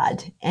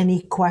God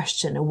any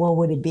question, what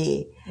would it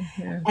be?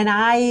 Mm-hmm. And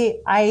I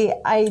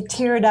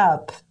teared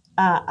up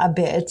a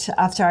bit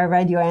after I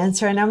read your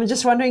answer, and I'm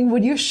just wondering,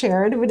 would you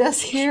share it with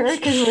us here?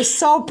 Because it was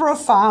so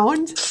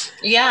profound.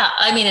 Yeah,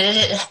 I mean,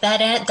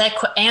 that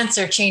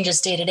answer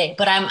changes day to day,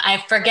 but I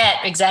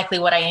forget exactly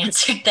what I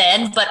answered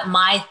then. But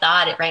my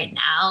thought right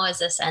now is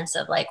a sense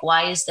of like,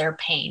 why is there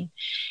pain?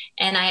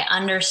 And I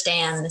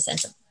understand the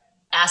sense of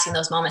asking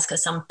those moments,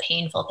 because some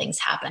painful things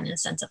happen, in a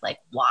sense of like,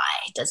 why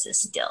does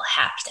this still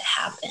have to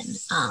happen?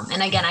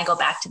 And again, I go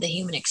back to the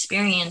human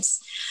experience.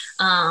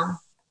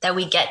 That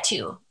we get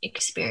to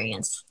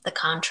experience the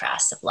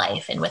contrast of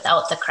life, and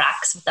without the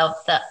cracks, without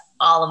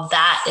all of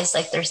that, is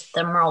like,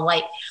 the more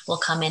light will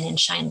come in and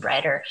shine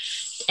brighter.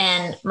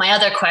 And my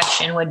other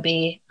question would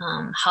be,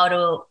 how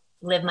to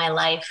live my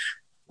life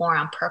more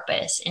on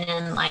purpose, in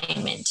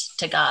alignment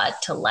to God,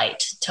 to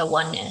light, to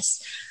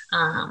oneness,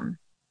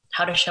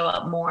 how to show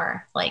up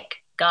more like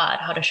God,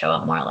 how to show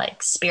up more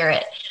like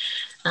spirit.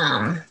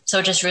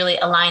 So just really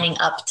aligning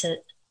up to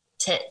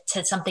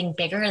something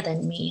bigger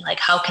than me. Like,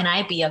 how can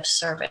I be of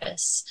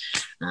service?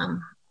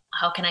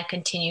 how can I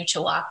continue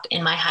to walk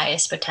in my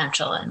highest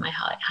potential and my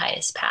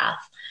highest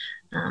path?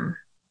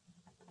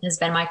 Has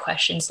been my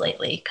questions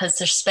lately, because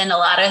there's been a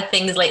lot of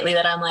things lately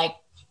that I'm like,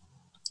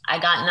 I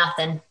got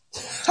nothing.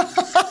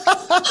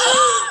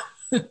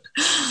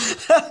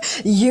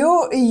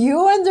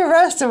 You and the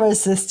rest of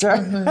us, sister.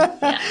 Mm-hmm.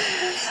 Yeah.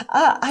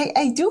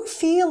 I do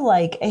feel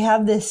like I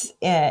have this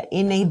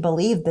innate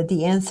belief that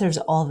the answers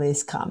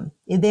always come.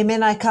 They may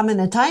not come in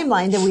a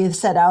timeline that we have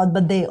set out,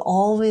 but they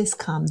always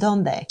come,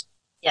 don't they?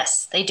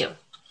 Yes, they do.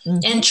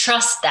 And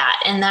trust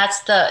that. And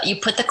that's you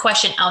put the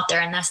question out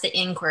there, and that's the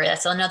inquiry.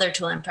 That's another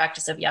tool and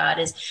practice of Yod,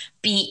 is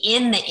be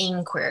in the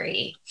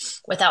inquiry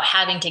without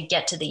having to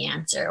get to the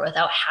answer,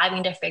 without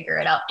having to figure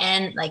it out.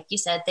 And like you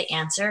said, the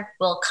answer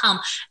will come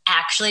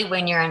actually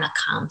when you're in a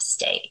calm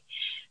state.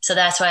 So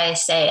that's why I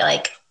say,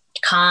 like,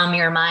 calm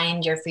your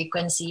mind, your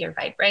frequency, your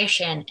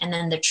vibration, and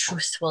then the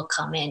truth will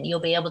come in. You'll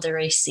be able to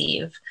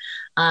receive.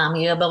 You'll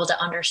be able to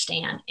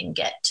understand and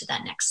get to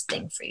that next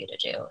thing for you to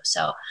do.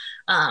 So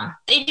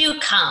they do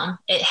come.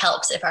 It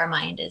helps if our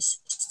mind is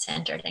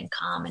centered and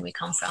calm, and we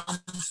come from,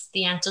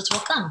 the answers will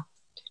come,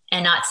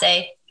 and not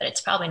say, but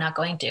it's probably not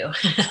going to,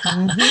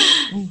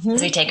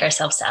 as we take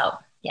ourselves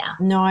out. Yeah.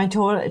 No, I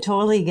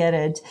totally get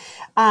it.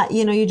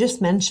 You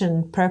just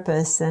mentioned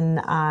purpose, and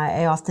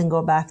I often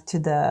go back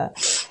to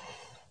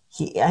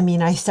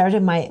I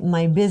started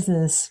my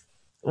business,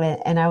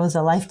 and I was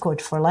a life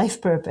coach for life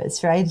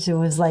purpose, right? So it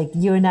was like,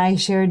 you and I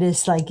share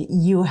this, like,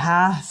 you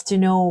have to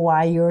know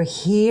why you're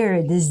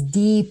here, this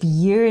deep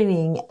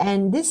yearning.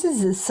 And this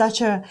is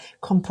such a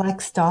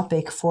complex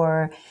topic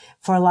for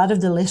a lot of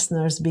the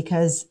listeners,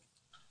 because,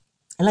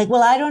 like,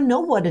 well, I don't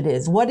know what it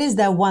is. What is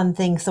that one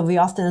thing? So we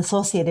often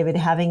associate it with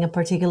having a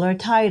particular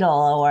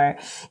title or,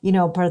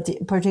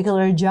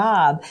 particular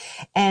job.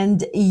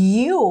 And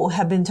you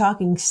have been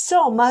talking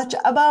so much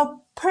about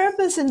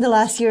purpose in the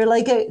last year,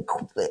 like an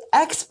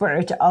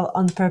expert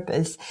on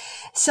purpose.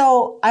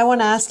 So I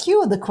want to ask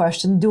you the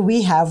question, do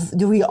we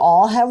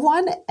all have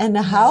one? And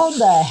how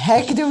the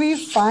heck do we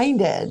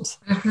find it?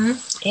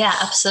 Mm-hmm. Yeah,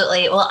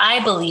 absolutely. Well,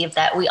 I believe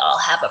that we all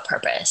have a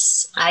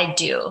purpose. I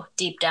do,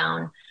 deep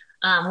down.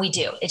 We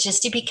do.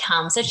 It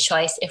becomes a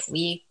choice if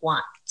we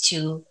want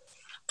to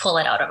pull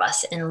it out of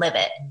us and live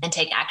it and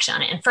take action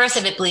on it. And first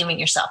of it, believing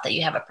yourself that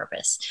you have a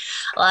purpose.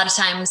 A lot of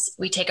times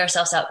we take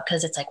ourselves out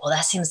because it's like, well,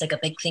 that seems like a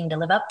big thing to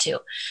live up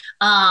to.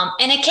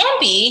 And it can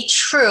be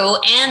true.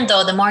 And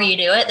though the more you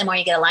do it, the more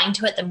you get aligned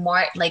to it, the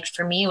more, like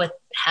for me with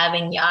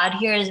having Yod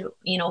here is,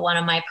 one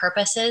of my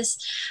purposes.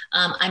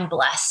 I'm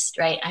blessed,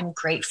 right? I'm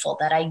grateful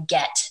that I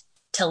get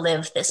to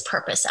live this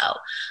purpose out.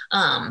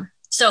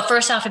 So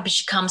first off, it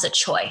becomes a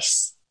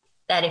choice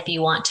that if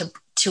you want to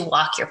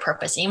walk your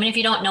purpose, even if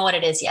you don't know what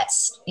it is yet,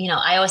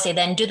 I always say,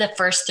 then do the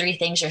first 3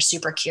 things you're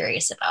super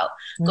curious about.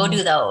 Go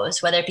do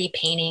those, whether it be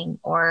painting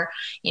or,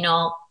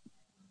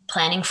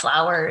 planting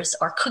flowers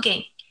or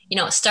cooking.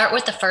 Start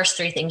with the first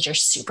 3 things you're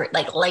super,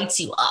 like, lights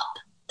you up.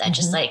 That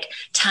just like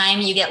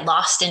time, you get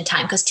lost in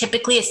time, because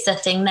typically it's the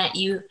thing that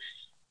you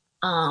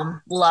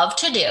love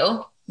to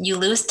do, you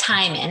lose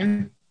time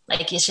in.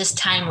 Like, it's just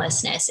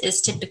timelessness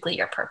is typically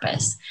your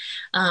purpose.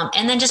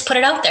 And then just put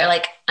it out there.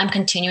 Like, I'm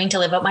continuing to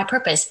live out my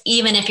purpose.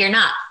 Even if you're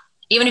not,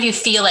 even if you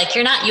feel like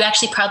you're not, you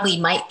actually probably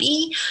might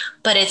be,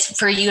 but it's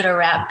for you to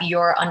wrap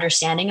your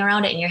understanding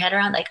around it in your head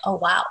around, like, oh,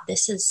 wow,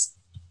 this is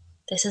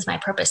my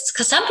purpose.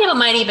 Cause some people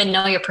might even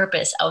know your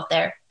purpose out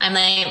there. I'm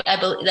like, I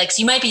believe, like, so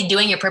you might be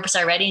doing your purpose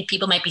already and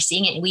people might be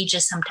seeing it. And we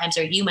just sometimes,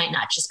 or you might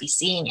not just be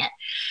seeing it.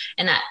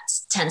 And that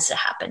tends to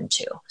happen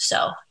too.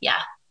 So yeah,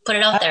 put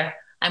it out there.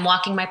 I'm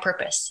walking my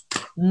purpose.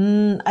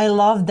 I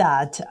love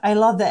that.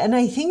 And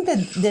I think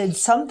that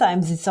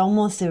sometimes it's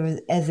almost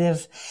as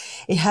if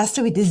it has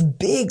to be this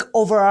big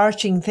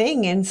overarching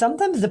thing. And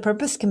sometimes the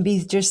purpose can be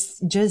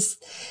just,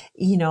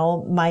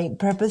 my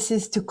purpose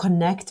is to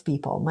connect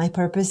people. My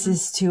purpose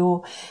is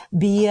to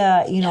be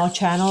a,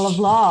 channel of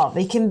love.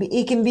 It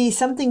can be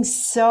something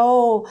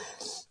so,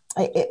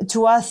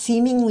 to us,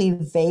 seemingly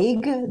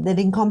vague, that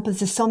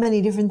encompasses so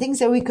many different things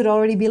that we could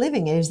already be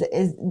living. Is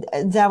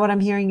that what I'm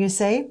hearing you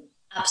say?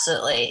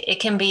 Absolutely. It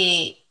could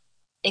be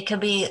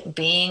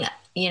being,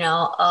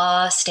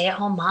 a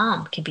stay-at-home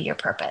mom could be your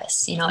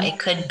purpose. It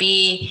could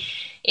be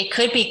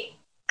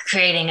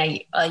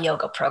creating a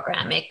yoga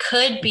program. It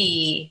could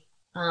be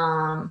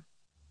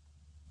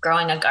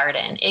growing a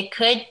garden. It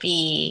could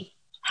be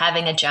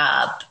having a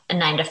job, a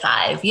 9 to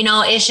 5.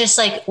 It's just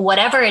like,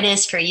 whatever it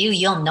is for you,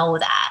 you'll know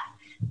that.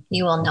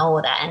 You will know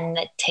that. And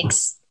it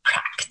takes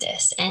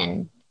practice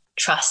and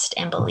trust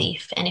and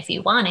belief. And if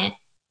you want it,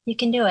 you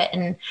can do it.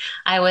 And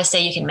I always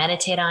say you can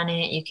meditate on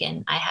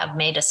it. I have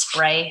made a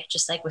spray,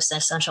 just like with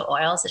essential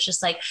oils. It's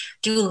just like,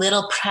 do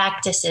little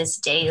practices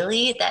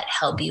daily that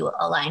help you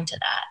align to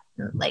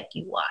that. Like,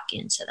 you walk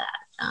into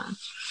that.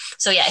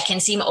 So yeah, it can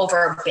seem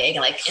over big,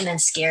 and then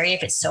scary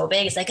if it's so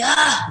big. It's like,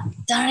 I'm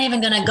not even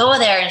going to go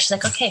there. And she's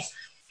like, okay,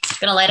 I'm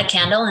going to light a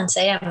candle and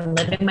say, I'm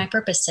living my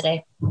purpose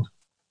today.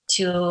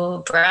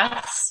 2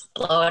 breaths,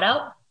 blow it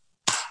out.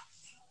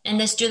 And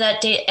just do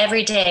that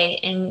every day.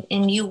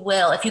 And you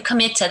will, if you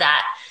commit to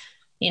that,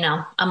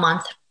 a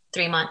month,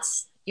 3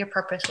 months, your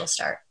purpose will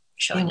start It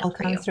showing will up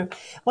for come you. through.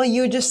 Well,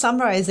 you just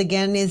summarized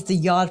again is the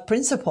YOD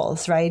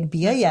principles, right?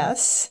 Be a Mm-hmm.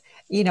 yes,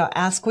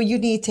 ask what you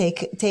need,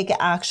 take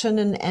action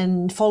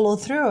and follow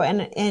through.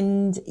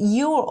 And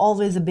you're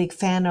always a big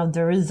fan of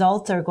the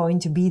results are going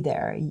to be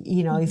there.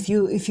 If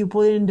you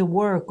put in the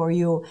work or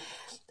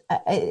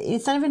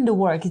it's not even the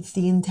work, it's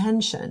the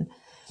intention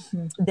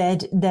Mm-hmm.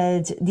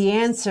 that the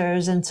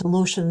answers and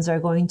solutions are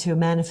going to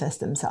manifest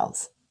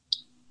themselves.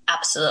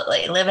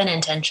 Absolutely. Live in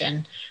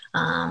intention.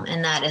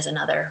 And that is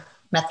another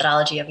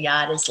methodology of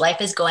YOD is life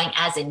is going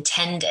as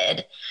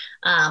intended.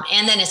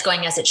 And then it's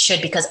going as it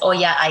should because, oh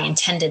yeah, I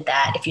intended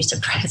that. If you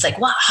surprise, it's like,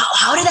 wow,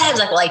 how did that? It's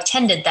like, well, I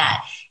intended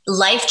that.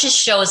 Life just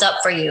shows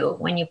up for you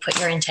when you put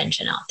your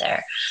intention out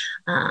there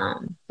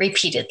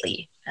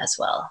repeatedly as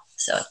well.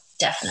 So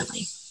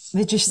definitely.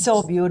 Which is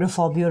so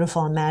beautiful,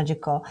 beautiful and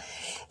magical.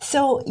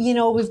 So,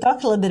 we've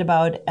talked a little bit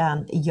about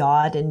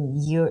YOD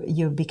and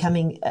you're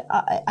becoming,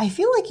 I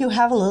feel like you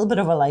have a little bit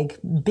of a like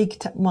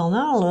well,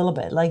 not a little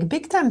bit, like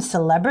big time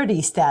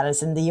celebrity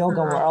status in the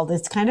yoga world.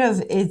 It's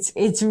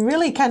it's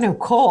really kind of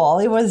cool.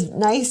 It was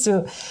nice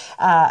to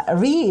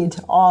read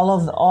all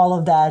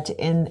of that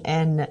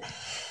in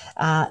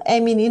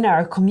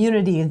our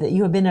community that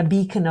you have been a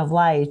beacon of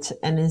light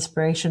and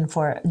inspiration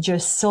for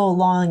just so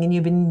long. And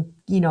you've been,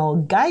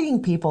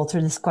 guiding people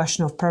through this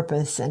question of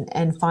purpose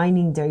and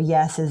finding their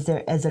yes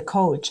as a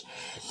coach.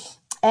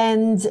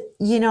 And,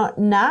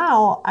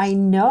 now I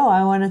know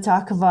I want to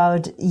talk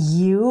about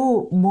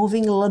you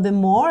moving a little bit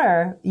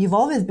more. You've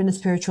always been a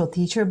spiritual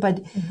teacher,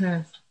 but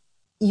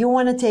you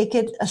want to take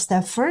it a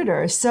step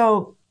further.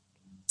 So,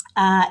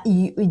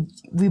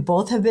 we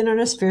both have been on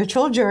a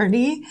spiritual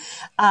journey.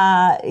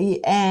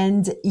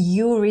 And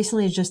you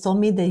recently just told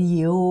me that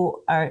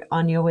you are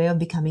on your way of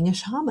becoming a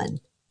shaman.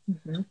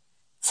 Mm-hmm.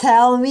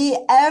 Tell me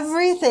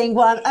everything.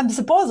 Well, I'm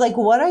supposed like,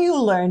 what are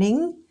you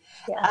learning?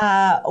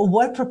 Yeah.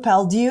 What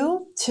propelled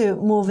you to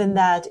move in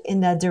that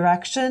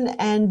direction?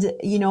 And,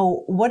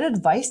 what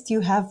advice do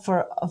you have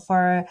for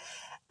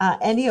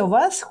any of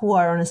us who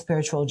are on a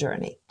spiritual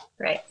journey?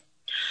 Right.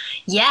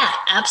 Yeah,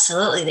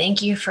 absolutely.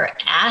 Thank you for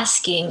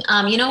asking.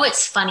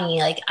 What's funny?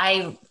 Like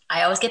I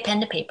always get pen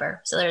to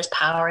paper. So there's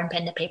power in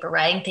pen to paper,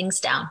 writing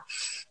things down.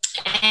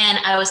 And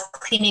I was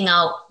cleaning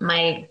out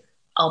my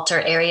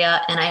altar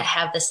area and I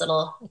have this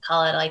little, I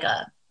call it like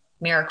a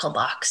miracle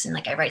box. And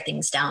like I write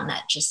things down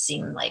that just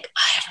seem like,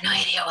 I have no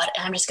idea what,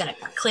 I'm just going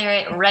to clear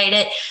it, write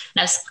it. And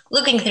I was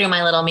looking through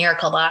my little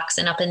miracle box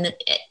and up in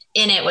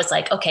it was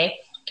like, okay.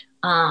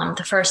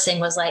 The first thing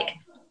was like,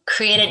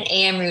 create an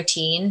AM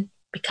routine,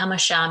 become a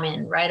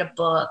shaman, write a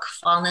book,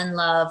 fall in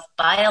love,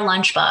 buy a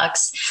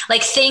lunchbox,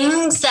 like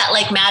things that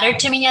like mattered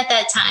to me at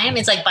that time.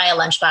 It's like buy a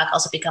lunchbox,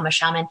 also become a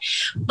shaman.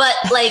 But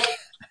like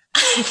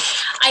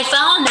I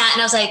found that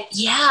and I was like,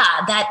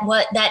 yeah,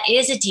 that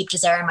is a deep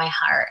desire in my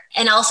heart.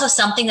 And also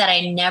something that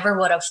I never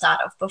would have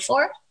thought of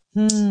before.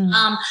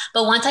 But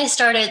once I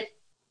started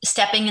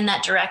stepping in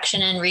that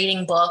direction and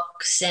reading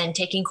books and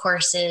taking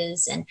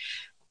courses and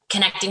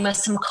connecting with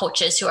some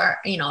coaches who are,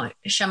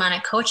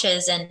 shamanic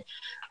coaches. And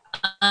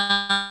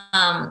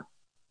I'm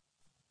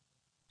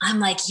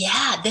like,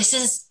 yeah,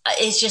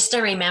 it's just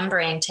a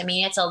remembering. To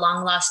me, it's a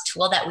long lost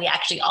tool that we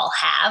actually all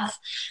have.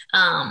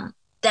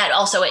 That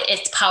also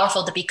it's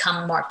powerful to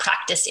become more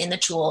practiced in the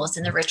tools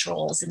and the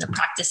rituals and the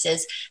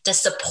practices to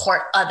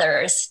support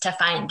others to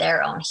find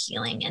their own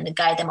healing and to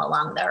guide them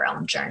along their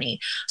own journey.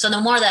 So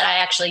the more that I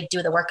actually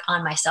do the work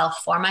on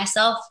myself for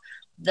myself,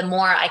 the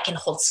more I can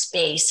hold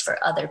space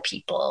for other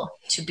people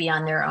to be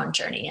on their own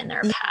journey and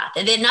their path.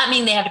 It did not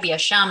mean they have to be a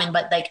shaman,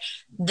 but like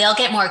they'll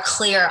get more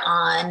clear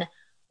on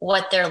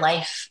what their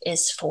life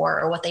is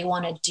for or what they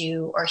want to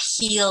do or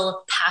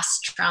heal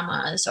past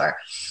traumas or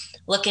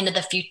look into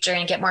the future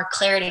and get more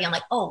clarity on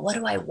like, oh, what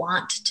do I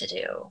want to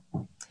do?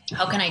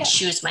 How can I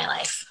choose my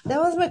life? That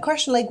was my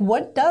question. Like,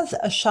 what does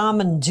a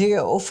shaman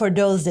do for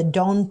those that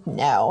don't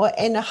know?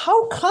 And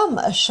how come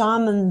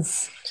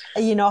shamans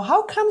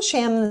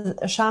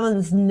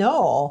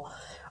know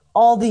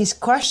all these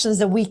questions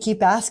that we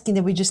keep asking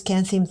that we just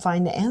can't seem to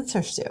find the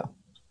answers to?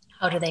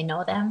 How do they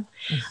know them?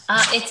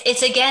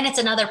 It's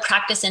another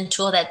practice and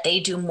tool that they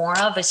do more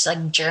of. It's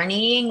like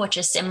journeying, which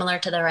is similar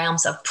to the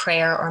realms of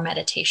prayer or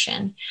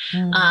meditation.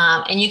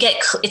 And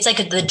it's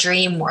like the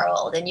dream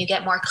world, and you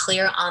get more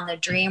clear on the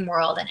dream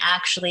world and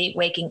actually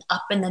waking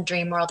up in the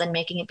dream world and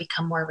making it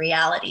become more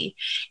reality.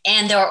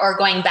 And or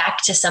going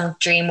back to some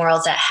dream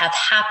worlds that have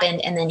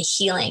happened and then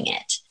healing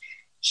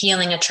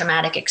a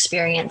traumatic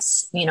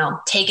experience,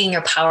 taking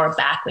your power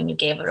back when you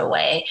gave it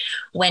away,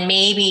 when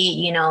maybe,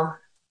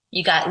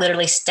 you got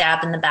literally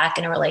stabbed in the back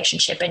in a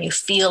relationship and you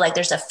feel like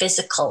there's a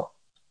physical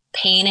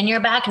pain in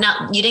your back.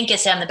 Not, you didn't get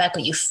stabbed in the back,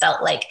 but you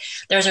felt like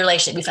there's a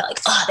relationship. You felt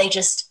like, oh, they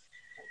just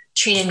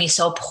treated me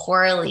so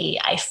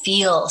poorly. I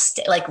feel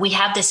like we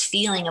have this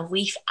feeling of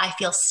I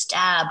feel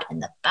stabbed in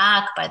the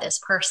back by this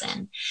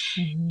person.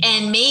 Mm-hmm.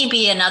 And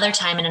maybe another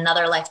time in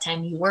another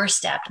lifetime, you were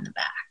stabbed in the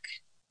back.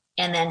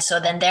 And then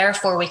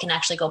therefore we can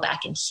actually go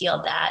back and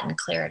heal that and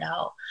clear it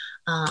out.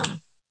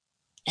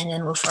 and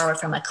then move forward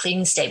from a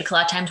clean state. Because a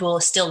lot of times we'll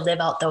still live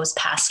out those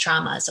past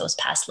traumas, those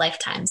past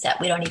lifetimes that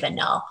we don't even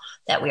know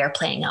that we are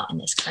playing out in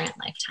this current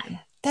lifetime.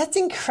 That's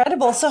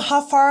incredible. So how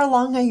far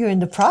along are you in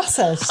the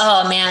process?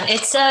 Oh man,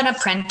 it's an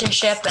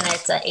apprenticeship and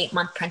it's an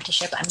 8-month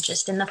apprenticeship. I'm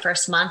just in the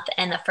first month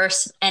and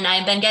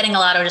I've been getting a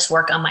lot of just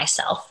work on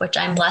myself, which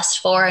I'm blessed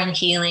for, and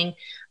healing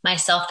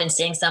myself and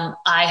seeing some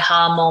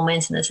aha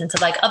moments in the sense of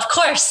like, of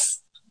course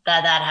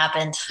that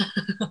happened.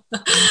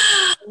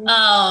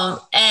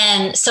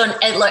 And so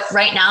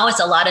right now it's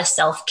a lot of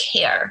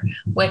self-care,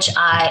 which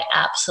I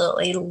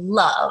absolutely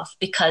love,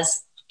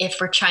 because if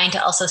we're trying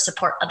to also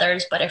support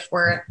others, but if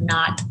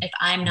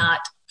I'm not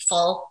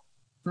full,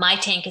 my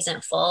tank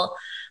isn't full,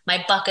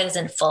 my bucket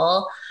isn't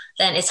full,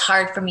 then it's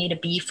hard for me to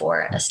be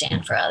for a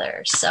stand for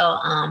others. So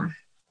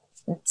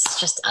it's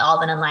just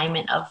all in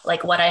alignment of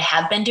like what I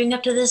have been doing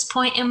up to this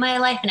point in my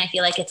life. And I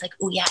feel like it's like,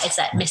 oh yeah, it's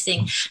that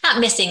not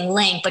missing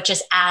link, but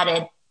just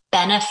added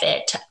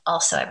benefit to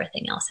also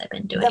everything else I've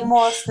been doing. The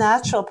most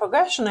natural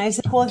progression. I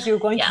suppose you're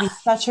going to be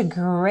such a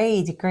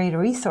great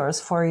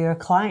resource for your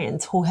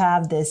clients who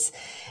have this.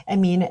 I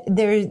mean,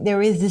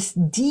 there is this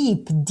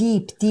deep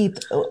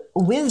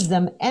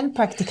wisdom and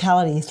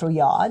practicality through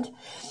Yod,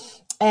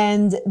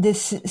 and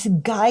this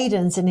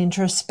guidance and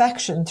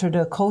introspection through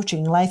the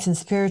coaching, life and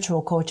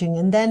spiritual coaching.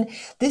 And then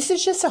this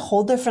is just a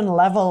whole different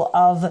level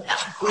of,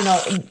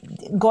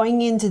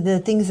 going into the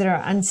things that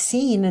are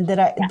unseen and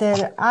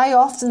that I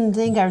often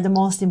think are the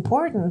most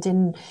important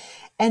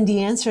and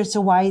the answers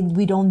to why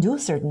we don't do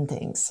certain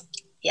things.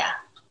 Yeah,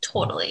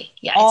 totally.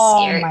 Yeah,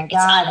 it's scary. My God.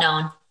 It's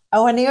unknown.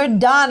 Oh, when you're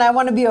done, I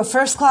want to be your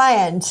first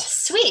client.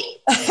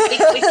 Sweet. We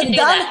can do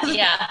that.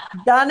 Yeah.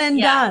 Done and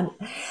done.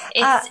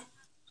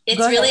 It's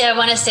really, I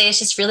want to say, it's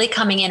just really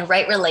coming in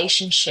right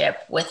relationship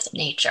with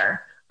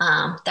nature.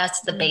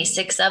 That's the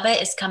basics of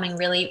it, is coming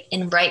really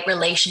in right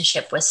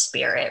relationship with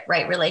spirit,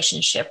 right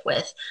relationship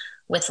with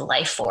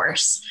life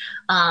force.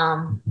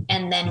 And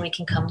then we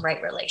can come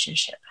right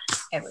relationship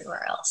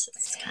everywhere else.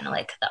 It's kind of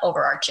like the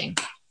overarching.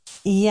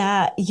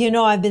 Yeah,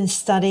 I've been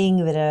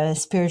studying with a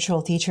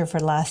spiritual teacher for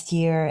the last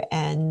year,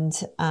 and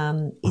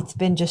it's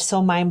been just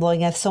so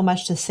mind-blowing. I have so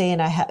much to say,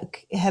 and I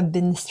have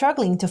been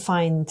struggling to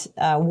find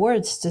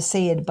words to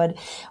say it. But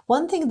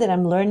one thing that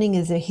I'm learning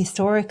is that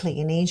historically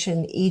in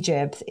ancient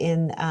Egypt,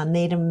 in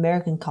Native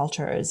American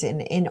cultures,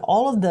 in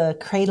all of the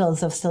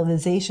cradles of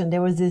civilization,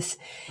 there was this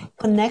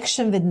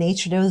connection with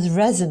nature. There was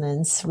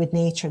resonance with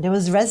nature. There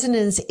was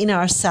resonance in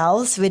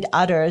ourselves with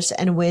others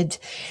and with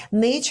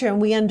nature, and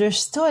we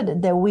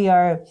understood that we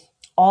are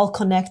all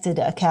connected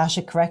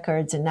Akashic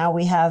records, and now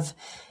we have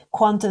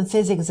quantum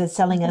physics that's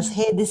telling us,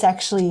 hey, this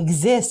actually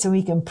exists and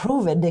we can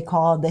prove it. They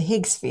call it the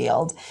Higgs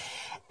field.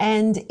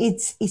 And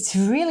it's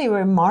really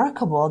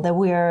remarkable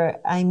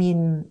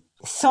that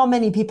so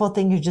many people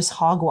think you're just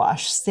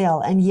hogwash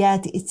still, and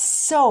yet it's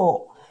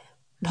so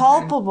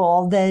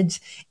palpable that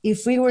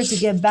if we were to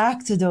get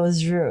back to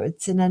those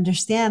roots and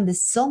understand that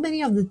so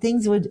many of the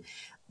things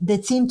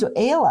that seem to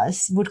ail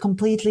us would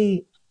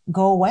completely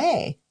go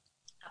away.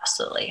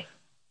 Absolutely.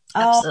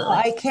 Oh,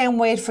 I can't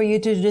wait for you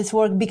to do this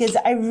work, because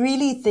I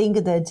really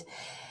think that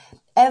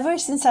ever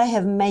since I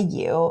have met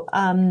you,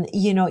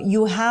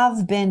 you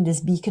have been this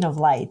beacon of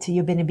light.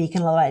 You've been a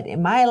beacon of light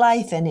in my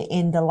life and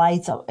in the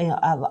lives of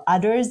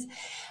others.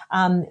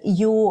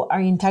 You are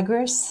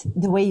integrous,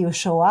 the way you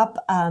show up.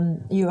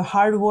 You're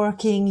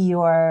hardworking.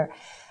 You're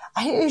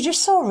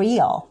just so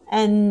real.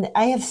 And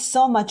I have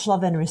so much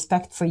love and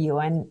respect for you.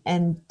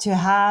 And to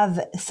have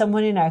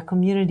someone in our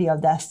community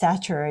of that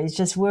stature is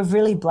just, we're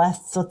really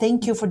blessed. So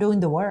thank you for doing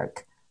the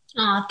work.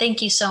 Oh,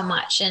 thank you so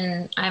much.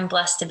 And I'm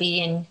blessed to be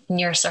in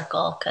your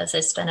circle, because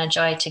it's been a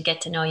joy to get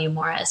to know you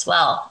more as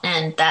well.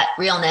 And that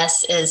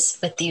realness is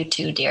with you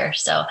too, dear.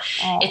 So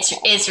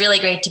it's really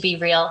great to be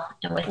real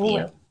and with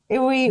you.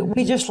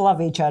 We just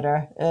love each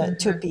other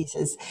to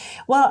pieces.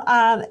 Well,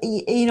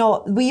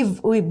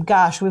 we've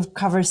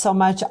covered so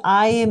much.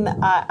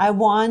 I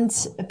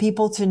want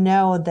people to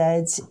know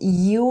that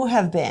you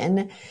have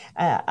been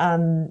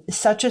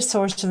such a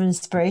source of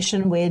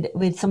inspiration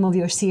with some of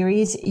your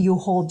series. You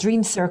hold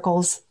dream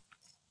circles.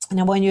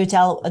 And when you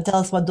tell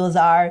us what those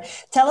are,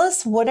 tell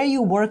us, what are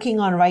you working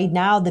on right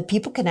now that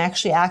people can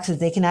actually access?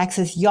 They can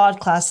access Yod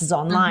classes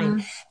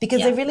online,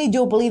 because I really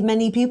do believe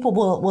many people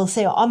will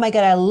say, oh my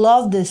God, I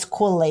love this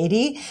cool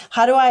lady.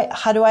 How do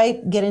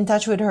I get in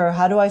touch with her?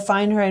 How do I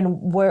find her? And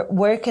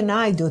where can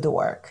I do the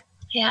work?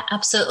 Yeah,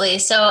 absolutely.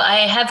 So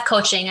I have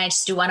coaching. I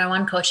just do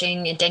one-on-one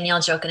coaching at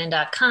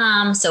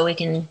DanielleJokinen.com. So we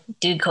can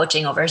do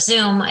coaching over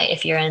Zoom.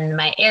 If you're in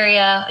my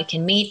area, we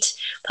can meet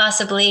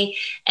possibly.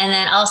 And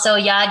then also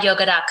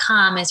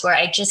YodYoga.com is where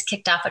I just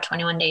kicked off a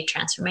 21-day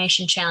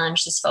transformation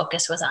challenge. This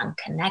focus was on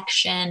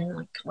connection.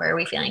 Like, where are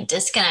we feeling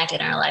disconnected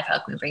in our life? How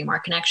can we bring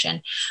more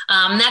connection?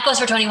 That goes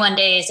for 21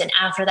 days. And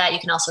after that, you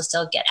can also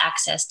still get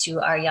access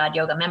to our Yod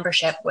Yoga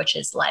membership, which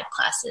is live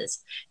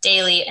classes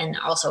daily and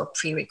also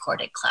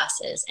pre-recorded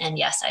classes. And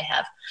yes, I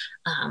have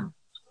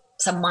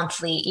some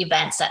monthly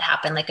events that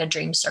happen, like a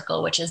dream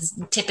circle, which is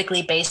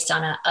typically based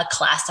on a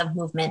class of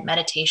movement,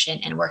 meditation,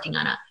 and working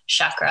on a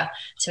chakra.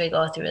 So we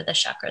go through the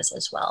chakras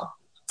as well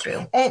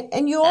through.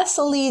 And you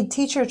also lead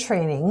teacher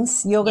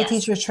trainings, yoga Yes.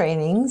 teacher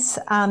trainings.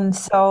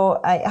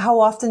 So how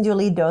often do you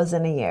lead those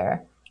in a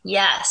year?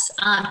 Yes,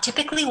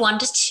 typically 1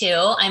 to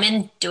 2.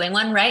 I'm doing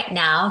one right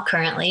now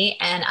currently,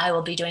 and I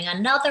will be doing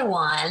another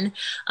one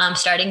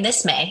starting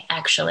this May,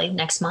 actually,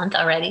 next month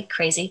already.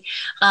 Crazy.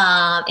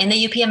 In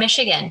the UP of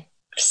Michigan.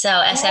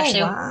 So it's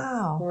actually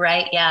Wow.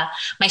 right. Yeah.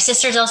 My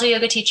sister's also a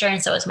yoga teacher,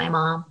 and so is my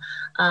mom.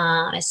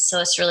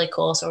 So it's really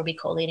cool. So we'll be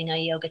co-leading a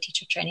yoga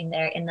teacher training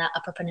there in the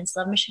Upper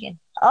Peninsula of Michigan.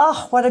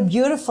 Oh, what a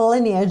beautiful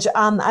lineage.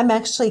 I'm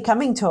actually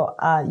coming to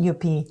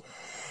UP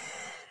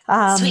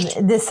Sweet.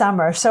 this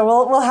summer. So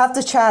we'll have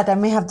to chat. I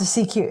may have to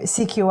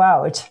seek you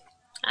out.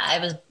 I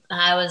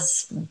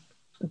was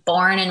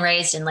born and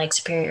raised in Lake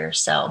Superior.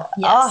 So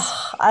yes.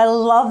 Oh, I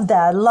love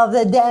that. Love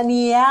that.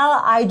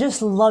 Danielle, I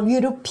just love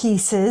you to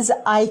pieces.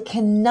 I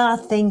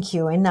cannot thank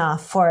you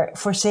enough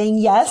for saying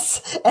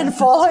yes and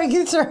following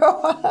it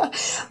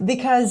through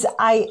because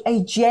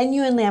I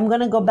genuinely, I'm going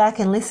to go back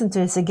and listen to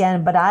this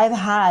again, but I've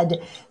had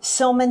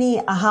so many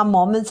aha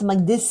moments. I'm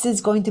like, this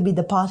is going to be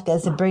the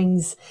podcast that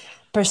brings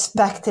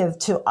perspective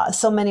to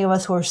so many of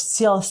us who are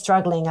still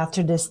struggling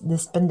after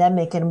this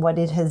pandemic and what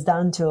it has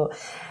done to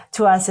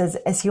us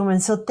as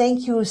humans. So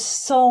thank you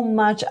so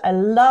much. I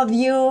love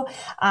you.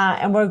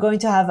 And we're going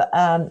to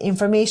have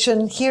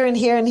information here and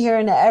here and here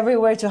and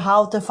everywhere to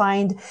how to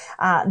find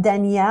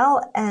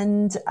Danielle.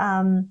 And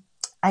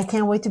I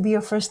can't wait to be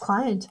your first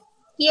client.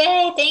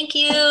 Yay. Thank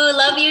you.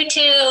 Love you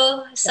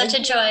too. Such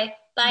a joy.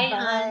 Bye,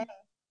 hon.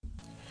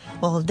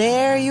 Well,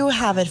 there you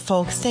have it,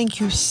 folks. Thank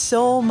you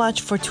so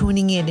much for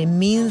tuning in. It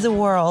means the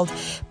world.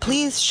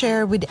 Please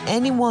share with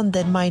anyone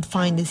that might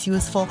find this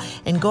useful,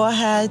 and go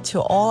ahead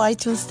to all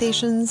iTunes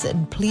stations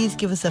and please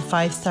give us a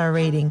 5-star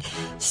rating.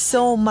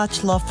 So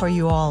much love for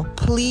you all.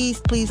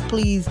 Please, please,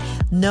 please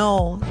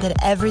know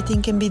that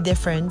everything can be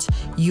different.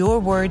 You're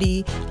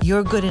worthy.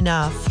 You're good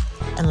enough.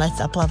 And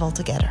let's up level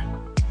together.